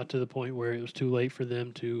bind. It got to the point where it was too late for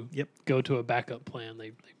them to go to a backup plan.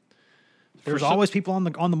 There's always people on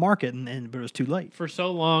the market, but it was too late. For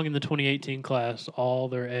so long in the 2018 class, all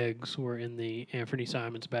their eggs were in the Anthony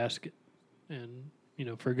Simons basket. And,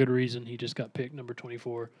 for a good reason, he just got picked number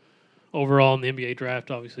 24 overall in the NBA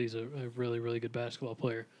draft. Obviously, he's a really, really good basketball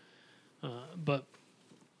player. But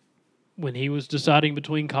when he was deciding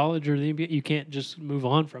between college or the NBA, you can't just move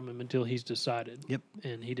on from him until he's decided. Yep.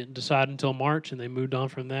 And he didn't decide until March, and they moved on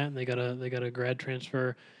from that, and they got a grad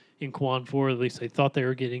transfer in Quan Four. At least they thought they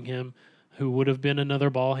were getting him, who would have been another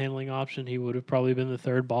ball handling option. He would have probably been the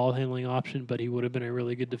third ball handling option, but he would have been a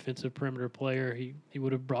really good defensive perimeter player. He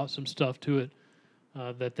would have brought some stuff to it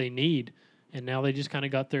that they need. And now they just kind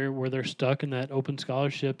of got there where they're stuck in that open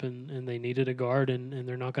scholarship, and they needed a guard, and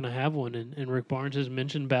they're not going to have one. And Rick Barnes has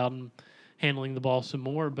mentioned Bowden handling the ball some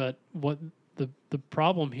more, but what the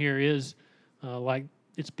problem here is, like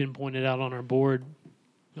it's been pointed out on our board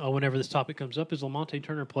whenever this topic comes up, is Lamonte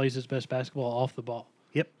Turner plays his best basketball off the ball.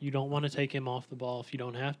 Yep. You don't want to take him off the ball if you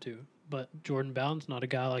don't have to. But Jordan Bowden's not a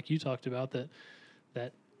guy like you talked about that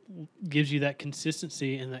gives you that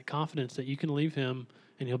consistency and that confidence that you can leave him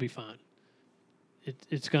and he'll be fine.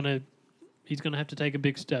 He's gonna have to take a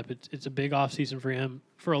big step. It's a big offseason for him.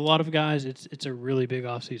 For a lot of guys, it's a really big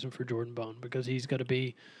offseason for Jordan Bone, because he's got to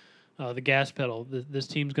be the gas pedal. This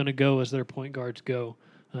team's going to go as their point guards go,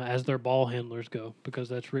 as their ball handlers go, because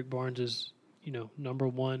that's Rick Barnes's number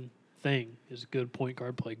one thing is good point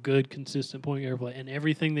guard play, good consistent point guard play, and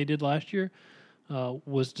everything they did last year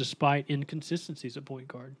was despite inconsistencies at point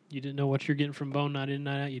guard. You didn't know what you're getting from Bone night in,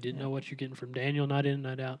 night out. You didn't know what you're getting from Daniel night in,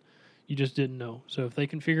 night out. You just didn't know. So if they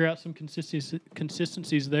can figure out some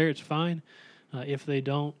consistencies there, it's fine. If they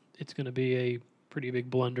don't, it's going to be a pretty big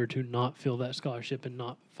blunder to not fill that scholarship and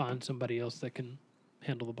not find somebody else that can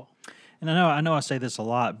handle the ball. And I know I say this a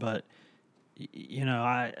lot, but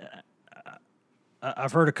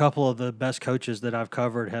I've heard a couple of the best coaches that I've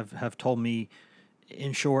covered have told me,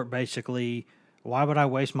 in short, basically, why would I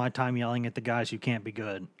waste my time yelling at the guys who can't be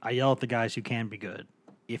good? I yell at the guys who can be good.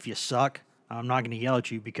 If you suck, I'm not going to yell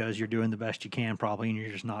at you because you're doing the best you can probably and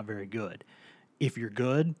you're just not very good. If you're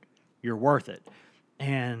good, you're worth it.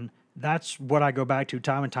 And that's what I go back to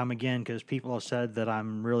time and time again, because people have said that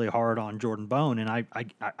I'm really hard on Jordan Bone, and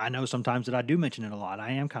I know sometimes that I do mention it a lot.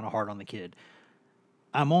 I am kind of hard on the kid.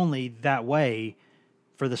 I'm only that way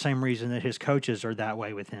for the same reason that his coaches are that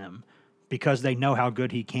way with him, because they know how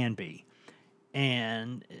good he can be.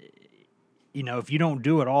 And, if you don't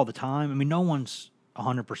do it all the time, no one's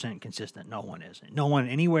 100% consistent. No one is. No one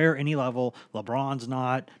anywhere, any level. LeBron's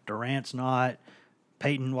not. Durant's not.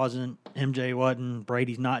 Peyton wasn't. MJ wasn't.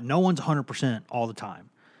 Brady's not. No one's 100% all the time.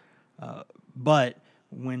 But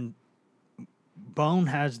when Bone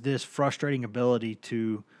has this frustrating ability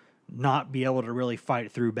to not be able to really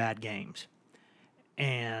fight through bad games,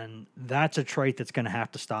 and that's a trait that's going to have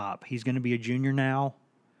to stop. He's going to be a junior now.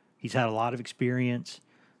 He's had a lot of experience.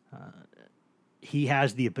 He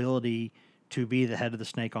has the ability to be the head of the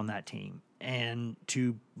snake on that team and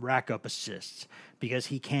to rack up assists because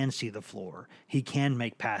he can see the floor. He can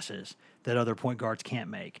make passes that other point guards can't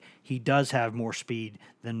make. He does have more speed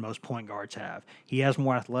than most point guards have. He has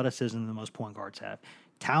more athleticism than most point guards have.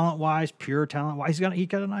 Talent-wise, pure talent-wise, he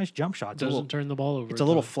got a nice jump shot. Doesn't turn the ball over. It's a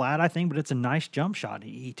little flat, I think, but it's a nice jump shot.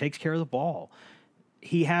 He takes care of the ball.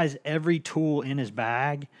 He has every tool in his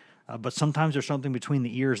bag, but sometimes there's something between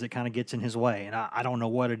the ears that kind of gets in his way, and I don't know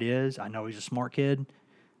what it is. I know he's a smart kid.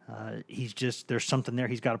 There's something there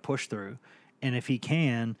he's got to push through, and if he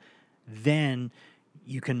can, then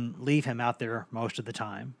you can leave him out there most of the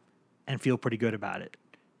time and feel pretty good about it.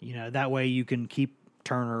 That way you can keep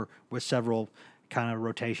Turner with several kind of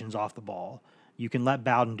rotations off the ball. You can let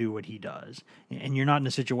Bowden do what he does. And you're not in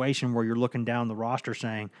a situation where you're looking down the roster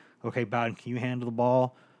saying, okay, Bowden, can you handle the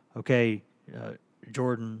ball? Okay,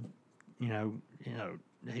 Jordan,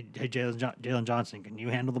 hey, Jalen Johnson, can you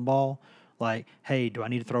handle the ball? Like, hey, do I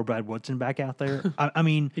need to throw Brad Woodson back out there? I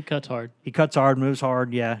mean, he cuts hard. He cuts hard, moves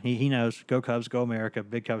hard. Yeah, he knows. Go Cubs, go America.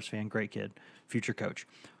 Big Cubs fan, great kid, future coach.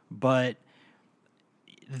 But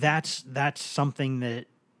that's something that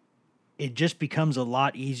it just becomes a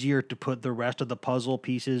lot easier to put the rest of the puzzle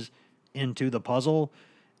pieces into the puzzle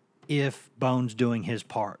if Bone's doing his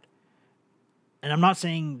part. And I'm not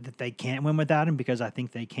saying that they can't win without him because I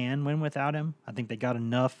think they can win without him. I think they got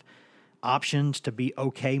enough options to be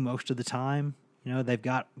okay most of the time. They've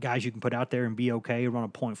got guys you can put out there and be okay, run a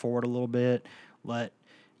point forward a little bit,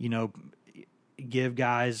 give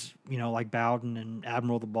guys, like Bowden and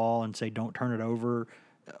Admiral the ball and say, don't turn it over.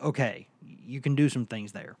 Okay, you can do some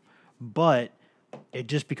things there. But it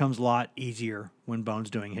just becomes a lot easier when Bone's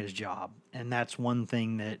doing his job. And that's one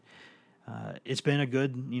thing that it's been a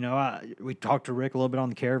good, we talked to Rick a little bit on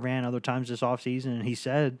the Caravan other times this offseason, and he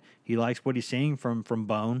said he likes what he's seeing from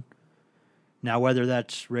Bone. Now, whether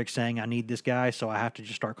that's Rick saying, I need this guy, so I have to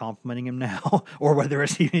just start complimenting him now, or whether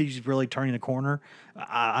it's he's really turning the corner,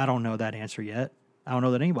 I don't know that answer yet. I don't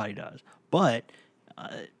know that anybody does. But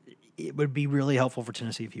it would be really helpful for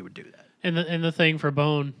Tennessee if he would do that. And the thing for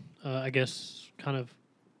Bone, I guess, kind of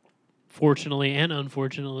fortunately and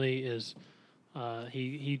unfortunately, is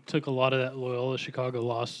he took a lot of that Loyola Chicago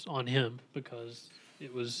loss on him because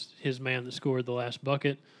it was his man that scored the last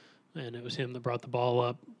bucket, and it was him that brought the ball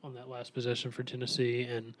up on that last possession for Tennessee.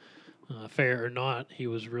 And fair or not, he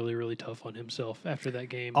was really, really tough on himself after that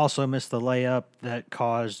game. Also missed the layup that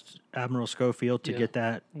caused Admiral Schofield to get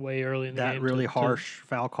that way early in the game. That really harsh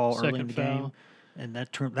foul call early in the foul. game. And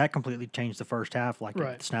that completely changed the first half, like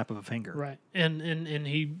a snap of a finger. Right, and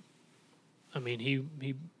he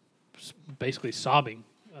was basically sobbing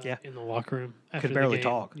in the locker room after could barely the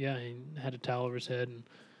game. talk. Yeah, he had a towel over his head, and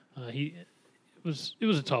it was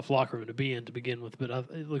a tough locker room to be in to begin with. But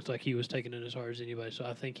it looked like he was taking it as hard as anybody. So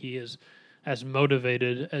I think he is as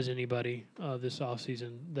motivated as anybody this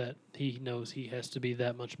offseason that he knows he has to be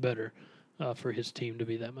that much better for his team to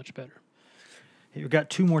be that much better. We've got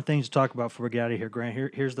two more things to talk about before we get out of here, Grant.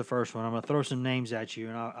 Here's the first one. I'm going to throw some names at you,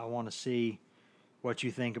 and I want to see what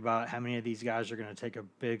you think about how many of these guys are going to take a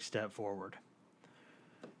big step forward.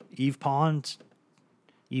 Yves Pons,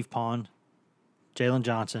 Jalen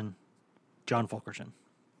Johnson, John Fulkerson.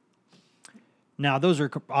 Now, those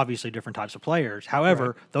are obviously different types of players.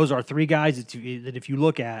 However, those are three guys that if you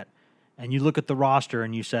look at, and you look at the roster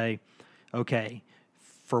and you say, okay,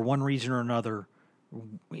 for one reason or another,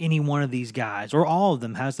 any one of these guys, or all of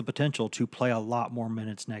them, has the potential to play a lot more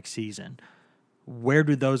minutes next season. Where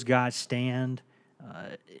do those guys stand?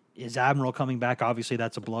 Is Admiral coming back? Obviously,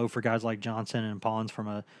 that's a blow for guys like Johnson and Pons from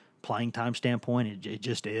a playing time standpoint. It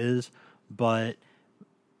just is. But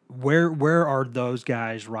where are those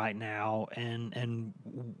guys right now, and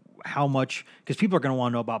how much? Because people are going to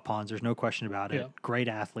want to know about Pons. There's no question about it. Yeah. Great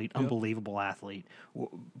athlete, unbelievable athlete.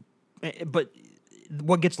 But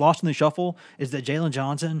what gets lost in the shuffle is that Jalen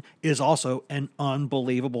Johnson is also an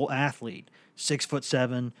unbelievable athlete.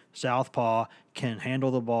 6'7", southpaw, can handle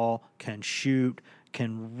the ball, can shoot,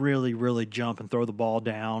 can really, really jump and throw the ball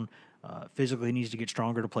down. Physically, he needs to get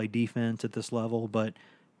stronger to play defense at this level, but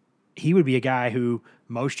he would be a guy who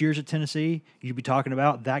most years at Tennessee, you'd be talking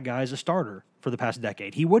about that guy as a starter for the past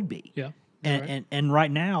decade. He would be. Yeah. And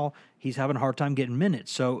right now, he's having a hard time getting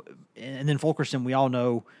minutes. So, and then Fulkerson, we all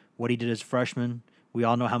know what he did as a freshman. We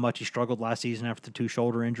all know how much he struggled last season after the two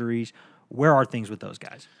shoulder injuries. Where are things with those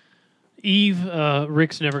guys? Yves,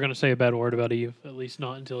 Rick's never going to say a bad word about Yves, at least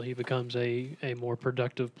not until he becomes a more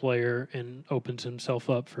productive player and opens himself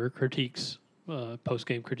up for critiques,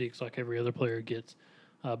 post-game critiques like every other player gets.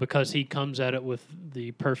 Because he comes at it with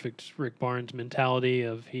the perfect Rick Barnes mentality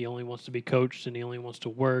of he only wants to be coached and he only wants to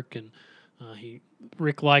work and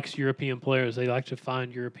Rick likes European players. They like to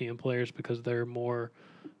find European players because they're a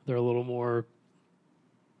little more.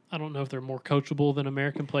 I don't know if they're more coachable than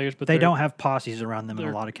American players, but They don't have posses around them in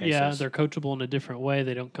a lot of cases. Yeah, they're coachable in a different way.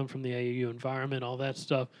 They don't come from the AAU environment, all that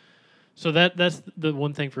stuff. So that's the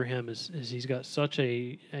one thing for him is he's got such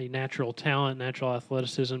a natural talent, natural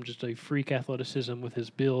athleticism, just a freak athleticism with his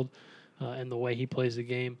build and the way he plays the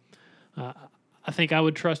game. I think I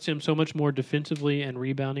would trust him so much more defensively and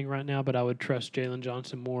rebounding right now, but I would trust Jalen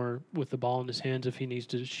Johnson more with the ball in his hands if he needs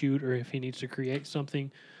to shoot or if he needs to create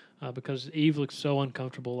something. Because Eve looked so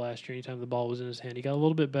uncomfortable last year anytime the ball was in his hand. He got a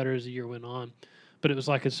little bit better as the year went on, but it was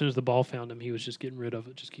like as soon as the ball found him, he was just getting rid of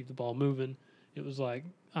it, just keep the ball moving. It was like,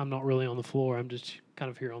 I'm not really on the floor. I'm just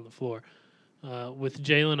kind of here on the floor. With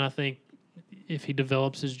Jalen, I think if he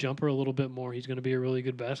develops his jumper a little bit more, he's going to be a really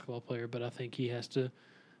good basketball player, but I think he's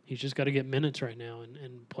just got to get minutes right now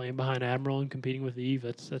and playing behind Admiral and competing with Eve.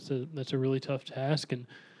 That's a really tough task. And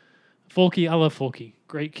Fulke, I love Fulke.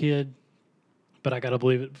 Great kid. But I got to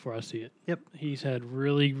believe it before I see it. Yep. He's had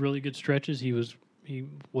really, really good stretches. He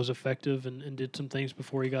was effective and did some things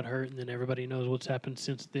before he got hurt, and then everybody knows what's happened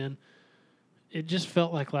since then. It just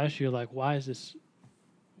felt like last year, like, why is this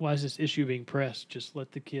issue being pressed? Just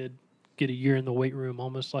let the kid get a year in the weight room,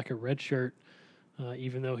 almost like a red shirt,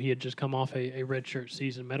 even though he had just come off a red shirt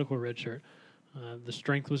season, medical red shirt. The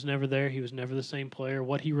strength was never there. He was never the same player.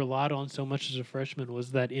 What he relied on so much as a freshman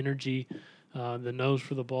was that energy, the nose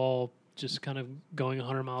for the ball, just kind of going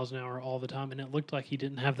 100 miles an hour all the time. And it looked like he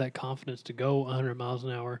didn't have that confidence to go 100 miles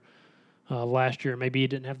an hour last year. Maybe he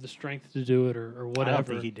didn't have the strength to do it or whatever. I don't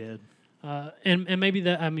think he did. And maybe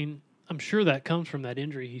that, I mean, I'm sure that comes from that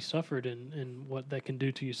injury he suffered and what that can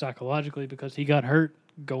do to you psychologically because he got hurt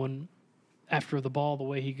going after the ball the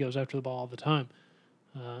way he goes after the ball all the time.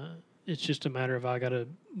 It's just a matter of I got to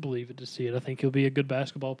believe it to see it. I think he'll be a good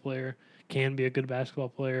basketball player, can be a good basketball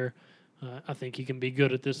player. I think he can be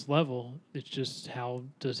good at this level. It's just how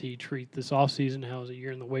does he treat this offseason? How is a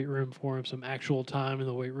year in the weight room for him? Some actual time in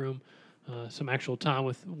the weight room, some actual time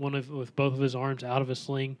with both of his arms out of a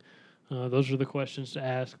sling. Those are the questions to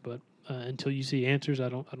ask. But until you see answers, I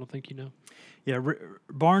don't think you know. Yeah,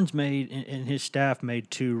 Barnes made and his staff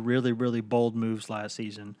made two really, really bold moves last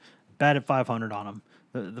season. Batted 500 on him.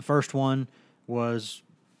 The first one was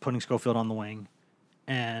putting Schofield on the wing.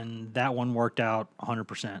 And that one worked out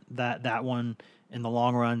 100%. That one, in the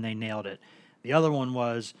long run, they nailed it. The other one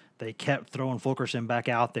was they kept throwing Fulkerson back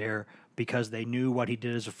out there because they knew what he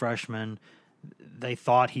did as a freshman. They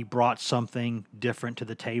thought he brought something different to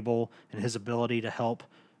the table and his ability to help,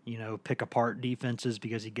 pick apart defenses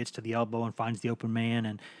because he gets to the elbow and finds the open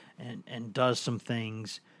man and does some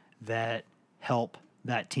things that help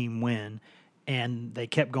that team win. And they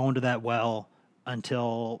kept going to that well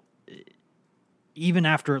until – even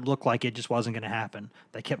after it looked like it just wasn't going to happen,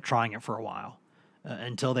 they kept trying it for a while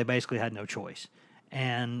until they basically had no choice.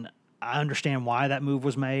 And I understand why that move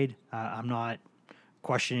was made. I'm not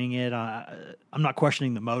questioning it. I'm not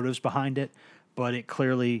questioning the motives behind it, but it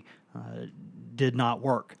clearly did not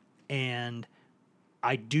work. And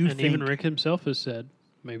I do think... And even Rick himself has said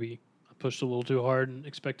maybe I pushed a little too hard and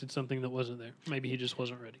expected something that wasn't there. Maybe he just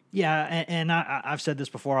wasn't ready. Yeah, and I've said this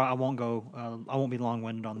before. I won't be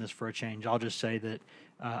long-winded on this for a change. I'll just say that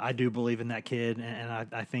I do believe in that kid, and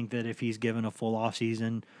I think that if he's given a full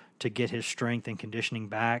offseason to get his strength and conditioning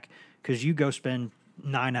back, because you go spend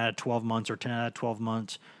 9 out of 12 months or 10 out of 12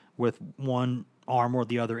 months with one arm or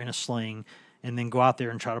the other in a sling, and then go out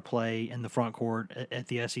there and try to play in the front court at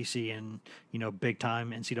the SEC and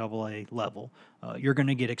big-time NCAA level, you're going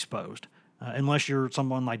to get exposed. Unless you're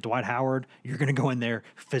someone like Dwight Howard, you're going to go in there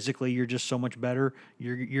physically. You're just so much better.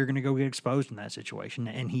 You're going to go get exposed in that situation,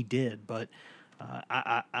 and he did. But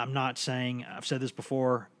I'm not saying – I've said this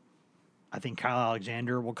before. I think Kyle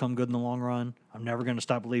Alexander will come good in the long run. I'm never going to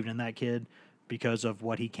stop believing in that kid because of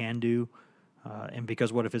what he can do and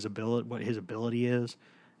because what his ability is.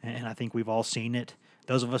 And I think we've all seen it.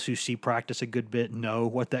 Those of us who see practice a good bit know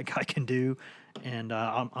what that guy can do. And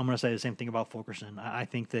I'm going to say the same thing about Fulkerson. I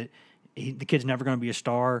think that the kid's never going to be a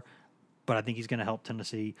star, but I think he's going to help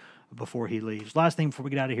Tennessee before he leaves. Last thing before we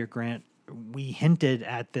get out of here, Grant, we hinted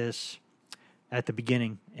at this at the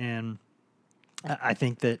beginning, and I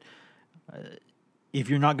think that if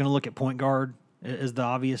you're not going to look at point guard as the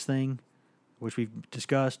obvious thing, which we've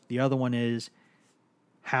discussed, the other one is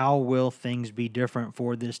how will things be different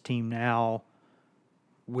for this team now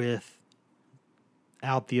without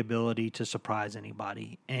the ability to surprise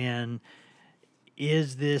anybody? And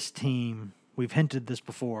is this team, we've hinted this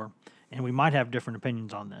before, and we might have different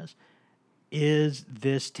opinions on this, is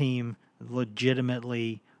this team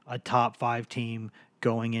legitimately a top 5 team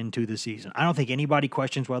going into the season. I don't think anybody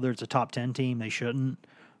questions whether it's a top 10 team. They shouldn't.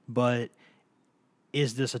 But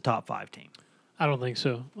is this a top 5 team? I don't think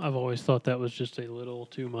so. I've always thought that was just a little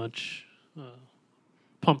too much.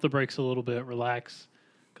 Pump the brakes a little bit, relax,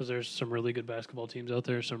 because there's some really good basketball teams out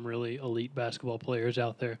there, some really elite basketball players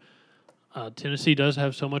out there. Tennessee does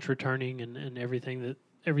have so much returning and everything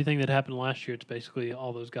that happened last year. It's basically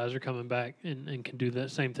all those guys are coming back and can do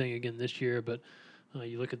that same thing again this year. But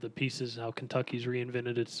you look at the pieces, how Kentucky's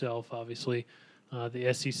reinvented itself, obviously.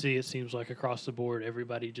 The SEC, it seems like across the board,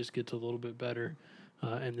 everybody just gets a little bit better.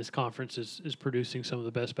 And this conference is producing some of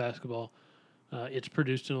the best basketball it's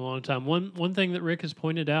produced in a long time. One thing that Rick has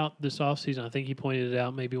pointed out this offseason, I think he pointed it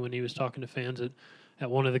out maybe when he was talking to fans at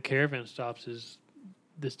one of the caravan stops, is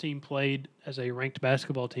this team played as a ranked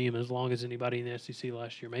basketball team as long as anybody in the SEC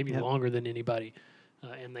last year, maybe longer than anybody,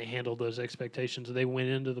 and they handled those expectations. They went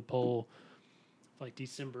into the poll like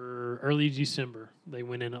early December. They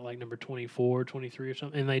went in at like number 24, 23 or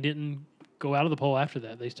something, and they didn't go out of the poll after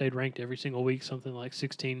that. They stayed ranked every single week, something like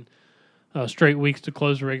 16 straight weeks to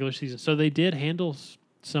close the regular season. So they did handle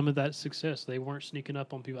some of that success. They weren't sneaking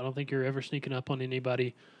up on people. I don't think you're ever sneaking up on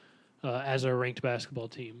anybody as a ranked basketball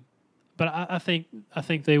team. But I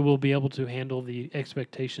think they will be able to handle the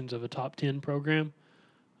expectations of a top 10 program.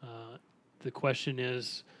 The question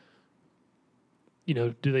is,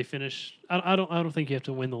 do they finish? I don't think you have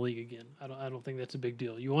to win the league again. I don't think that's a big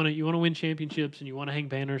deal. You want to win championships and you want to hang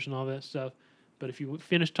banners and all that stuff. But if you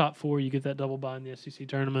finish top 4, you get that double bye in the SEC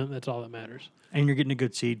tournament. That's all that matters. And you're getting a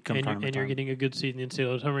good seed come tournament And you're time. getting a good seed in the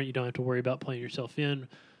NCAA tournament. You don't have to worry about playing yourself in,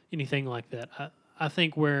 anything like that. I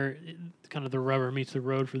think where kind of the rubber meets the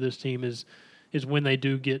road for this team is when they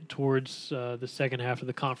do get towards the second half of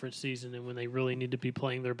the conference season and when they really need to be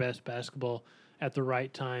playing their best basketball at the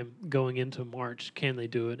right time going into March. Can they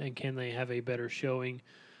do it? And can they have a better showing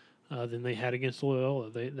than they had against Loyola?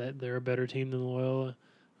 They're a better team than Loyola.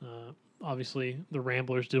 Obviously, the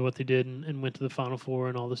Ramblers did what they did and went to the Final Four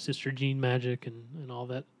and all the Sister Jean magic and all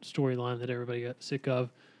that storyline that everybody got sick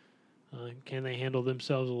of. Can they handle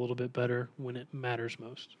themselves a little bit better when it matters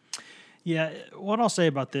most? Yeah, what I'll say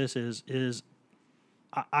about this is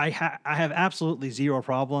I have absolutely zero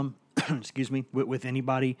problem, excuse me, with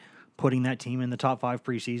anybody putting that team in the top 5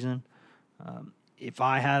 preseason. If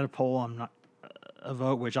I had a poll, I'm not a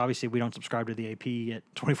vote, which obviously we don't subscribe to the AP at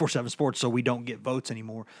 24/7 Sports, so we don't get votes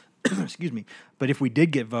anymore. Excuse me. But if we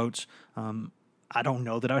did get votes, I don't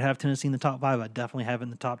know that I would have Tennessee in the top 5. I'd definitely have it in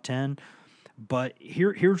the top 10. But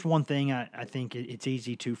here's one thing I think it's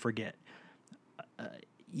easy to forget.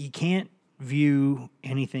 You can't view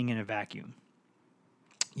anything in a vacuum.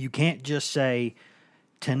 You can't just say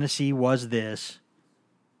Tennessee was this.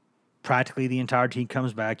 Practically the entire team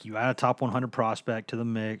comes back. You add a top 100 prospect to the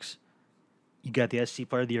mix. You got the SEC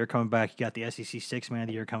Player of the Year coming back. You got the SEC Sixth Man of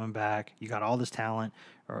the Year coming back. You got all this talent,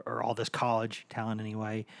 or all this college talent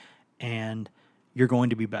anyway, and you're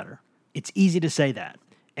going to be better. It's easy to say that.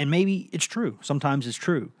 And maybe it's true. Sometimes it's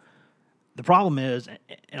true. The problem is,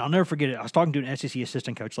 and I'll never forget it, I was talking to an SEC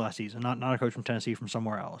assistant coach last season, not a coach from Tennessee, from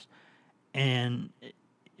somewhere else. And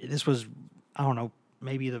this was, I don't know,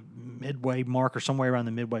 maybe the midway mark or somewhere around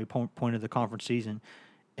the midway point of the conference season.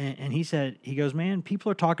 And he goes, man, people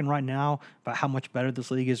are talking right now about how much better this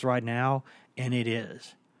league is right now, and it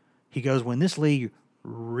is. He goes, when this league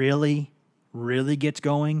really, really gets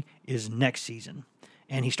going is next season.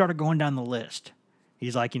 And he started going down the list.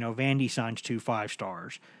 He's like, Vandy signs 2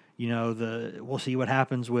 5-stars. We'll see what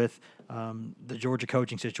happens with the Georgia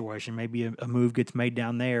coaching situation. Maybe a move gets made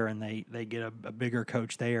down there, and they get a bigger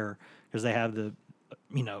coach there because they have the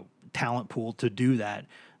talent pool to do that.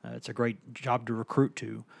 It's a great job to recruit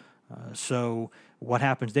to. So what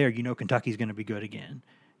happens there? Kentucky's going to be good again.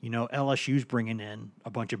 LSU's bringing in a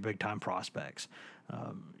bunch of big-time prospects.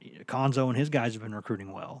 Konzo and his guys have been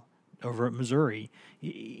recruiting well over at Missouri.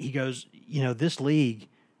 He goes, this league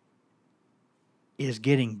is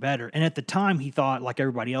getting better. And at the time, he thought, like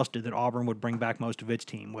everybody else did, that Auburn would bring back most of its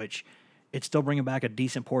team, which it's still bringing back a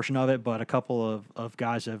decent portion of it, but a couple of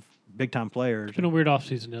guys have big-time players. It's been a weird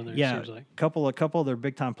offseason down there, yeah, it seems like. A couple of their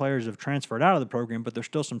big-time players have transferred out of the program, but there's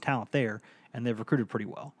still some talent there, and they've recruited pretty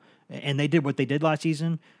well. And they did what they did last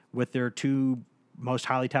season with their 2 most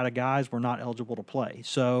highly touted guys were not eligible to play.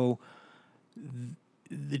 So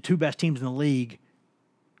the 2 best teams in the league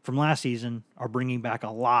from last season are bringing back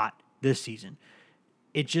a lot this season.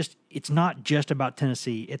 It's not just about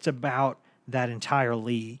Tennessee. It's about that entire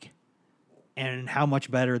league and how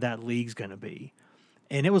much better that league's going to be.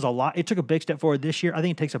 And it was a lot. It took a big step forward this year. I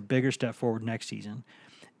think it takes a bigger step forward next season.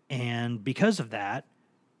 And because of that,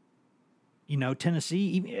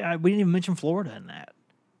 Tennessee, we didn't even mention Florida in that.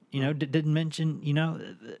 Didn't mention,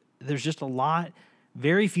 there's just a lot.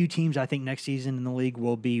 Very few teams, I think, next season in the league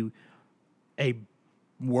will be a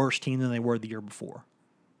worse team than they were the year before.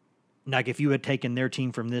 Like, if you had taken their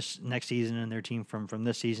team from this next season and their team from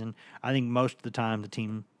this season, I think most of the time the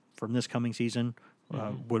team from this coming season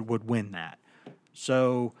would win that.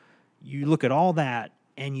 So you look at all that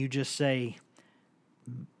and you just say,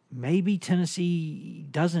 maybe Tennessee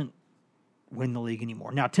doesn't win the league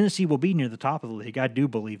anymore. Now, Tennessee will be near the top of the league. I do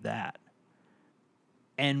believe that.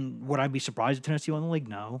 And would I be surprised if Tennessee won the league?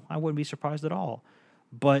 No, I wouldn't be surprised at all.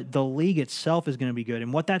 But the league itself is going to be good.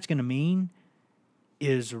 And what that's going to mean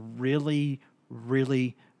is really,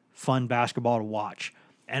 really fun basketball to watch.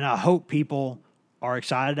 And I hope people are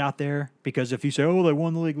excited out there, because if you say, oh, they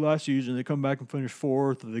won the league last season, they come back and finish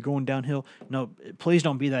fourth, or they're going downhill. No, please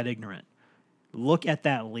don't be that ignorant. Look at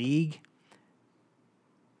that league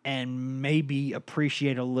and maybe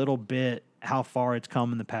appreciate a little bit how far it's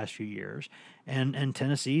come in the past few years. And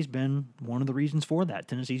Tennessee's been one of the reasons for that.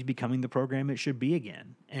 Tennessee's becoming the program it should be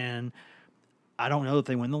again. And I don't know if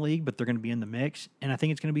they win the league, but they're going to be in the mix, and I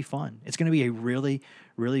think it's going to be fun. It's going to be a really,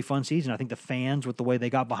 really fun season. I think the fans, with the way they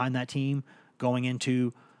got behind that team going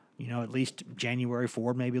into, at least January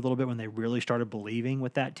forward, maybe a little bit, when they really started believing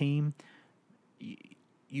with that team,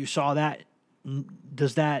 you saw that.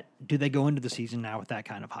 Do they go into the season now with that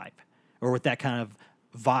kind of hype or with that kind of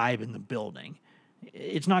vibe in the building?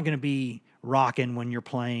 It's not going to be rocking when you're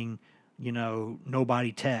playing,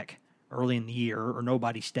 nobody Tech early in the year or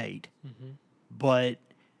nobody State. Mm-hmm. But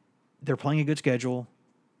they're playing a good schedule.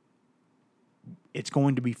 It's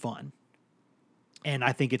going to be fun. And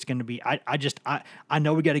I think it's going to be, I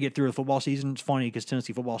know we got to get through the football season. It's funny because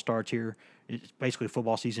Tennessee football starts here. It's basically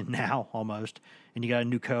football season now almost. And you got a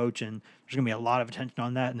new coach, and there's going to be a lot of attention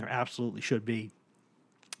on that, and there absolutely should be.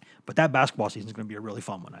 But that basketball season is going to be a really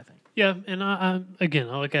fun one, I think. Yeah, and I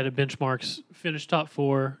look at it, benchmarks, finish top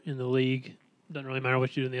 4 in the league. Doesn't really matter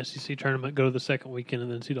what you do in the SEC tournament, go to the second weekend of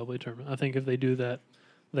the NCAA tournament. I think if they do that,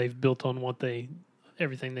 they've built on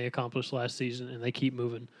everything they accomplished last season, and they keep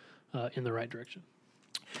moving in the right direction.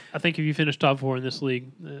 I think if you finish top 4 in this league,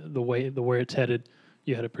 where it's headed,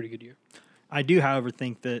 you had a pretty good year. I do, however,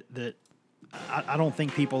 think that I don't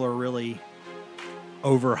think people are really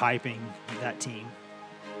overhyping that team.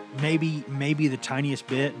 Maybe the tiniest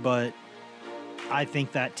bit, but I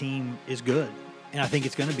think that team is good, and I think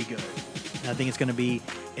it's going to be good. And I think it's going to be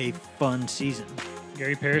a fun season.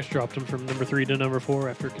 Gary Parrish dropped him from number 3 to number 4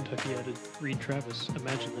 after Kentucky added Reed Travis.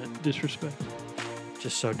 Imagine that disrespect.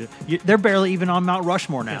 Just so they're barely even on Mount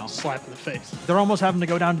Rushmore now. Yeah, slap in the face. They're almost having to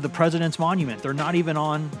go down to the President's Monument. They're not even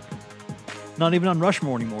on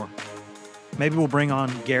Rushmore anymore. Maybe we'll bring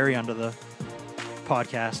on Gary onto the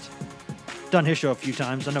podcast. Done his show a few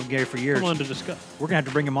times. I know Gary for years. Come on to discuss. We're gonna have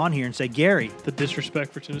to bring him on here and say, Gary, the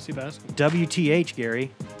disrespect for Tennessee basketball. WTH, Gary.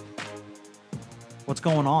 What's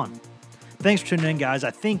going on? Thanks for tuning in, guys. I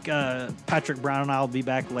think Patrick Brown and I will be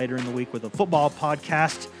back later in the week with a football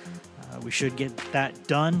podcast. We should get that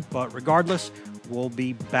done, but regardless, we'll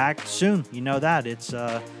be back soon. You know that. It's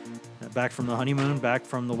back from the honeymoon, back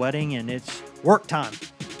from the wedding, and it's work time.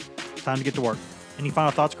 Time to get to work. Any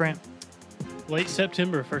final thoughts, Grant? Late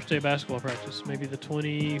September, first day of basketball practice. Maybe the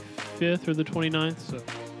 25th or the 29th, so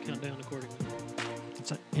count down accordingly.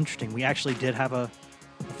 It's interesting. We actually did have a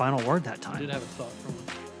final word that time. I did have a thought from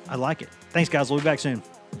it. I like it. Thanks, guys. We'll be back soon.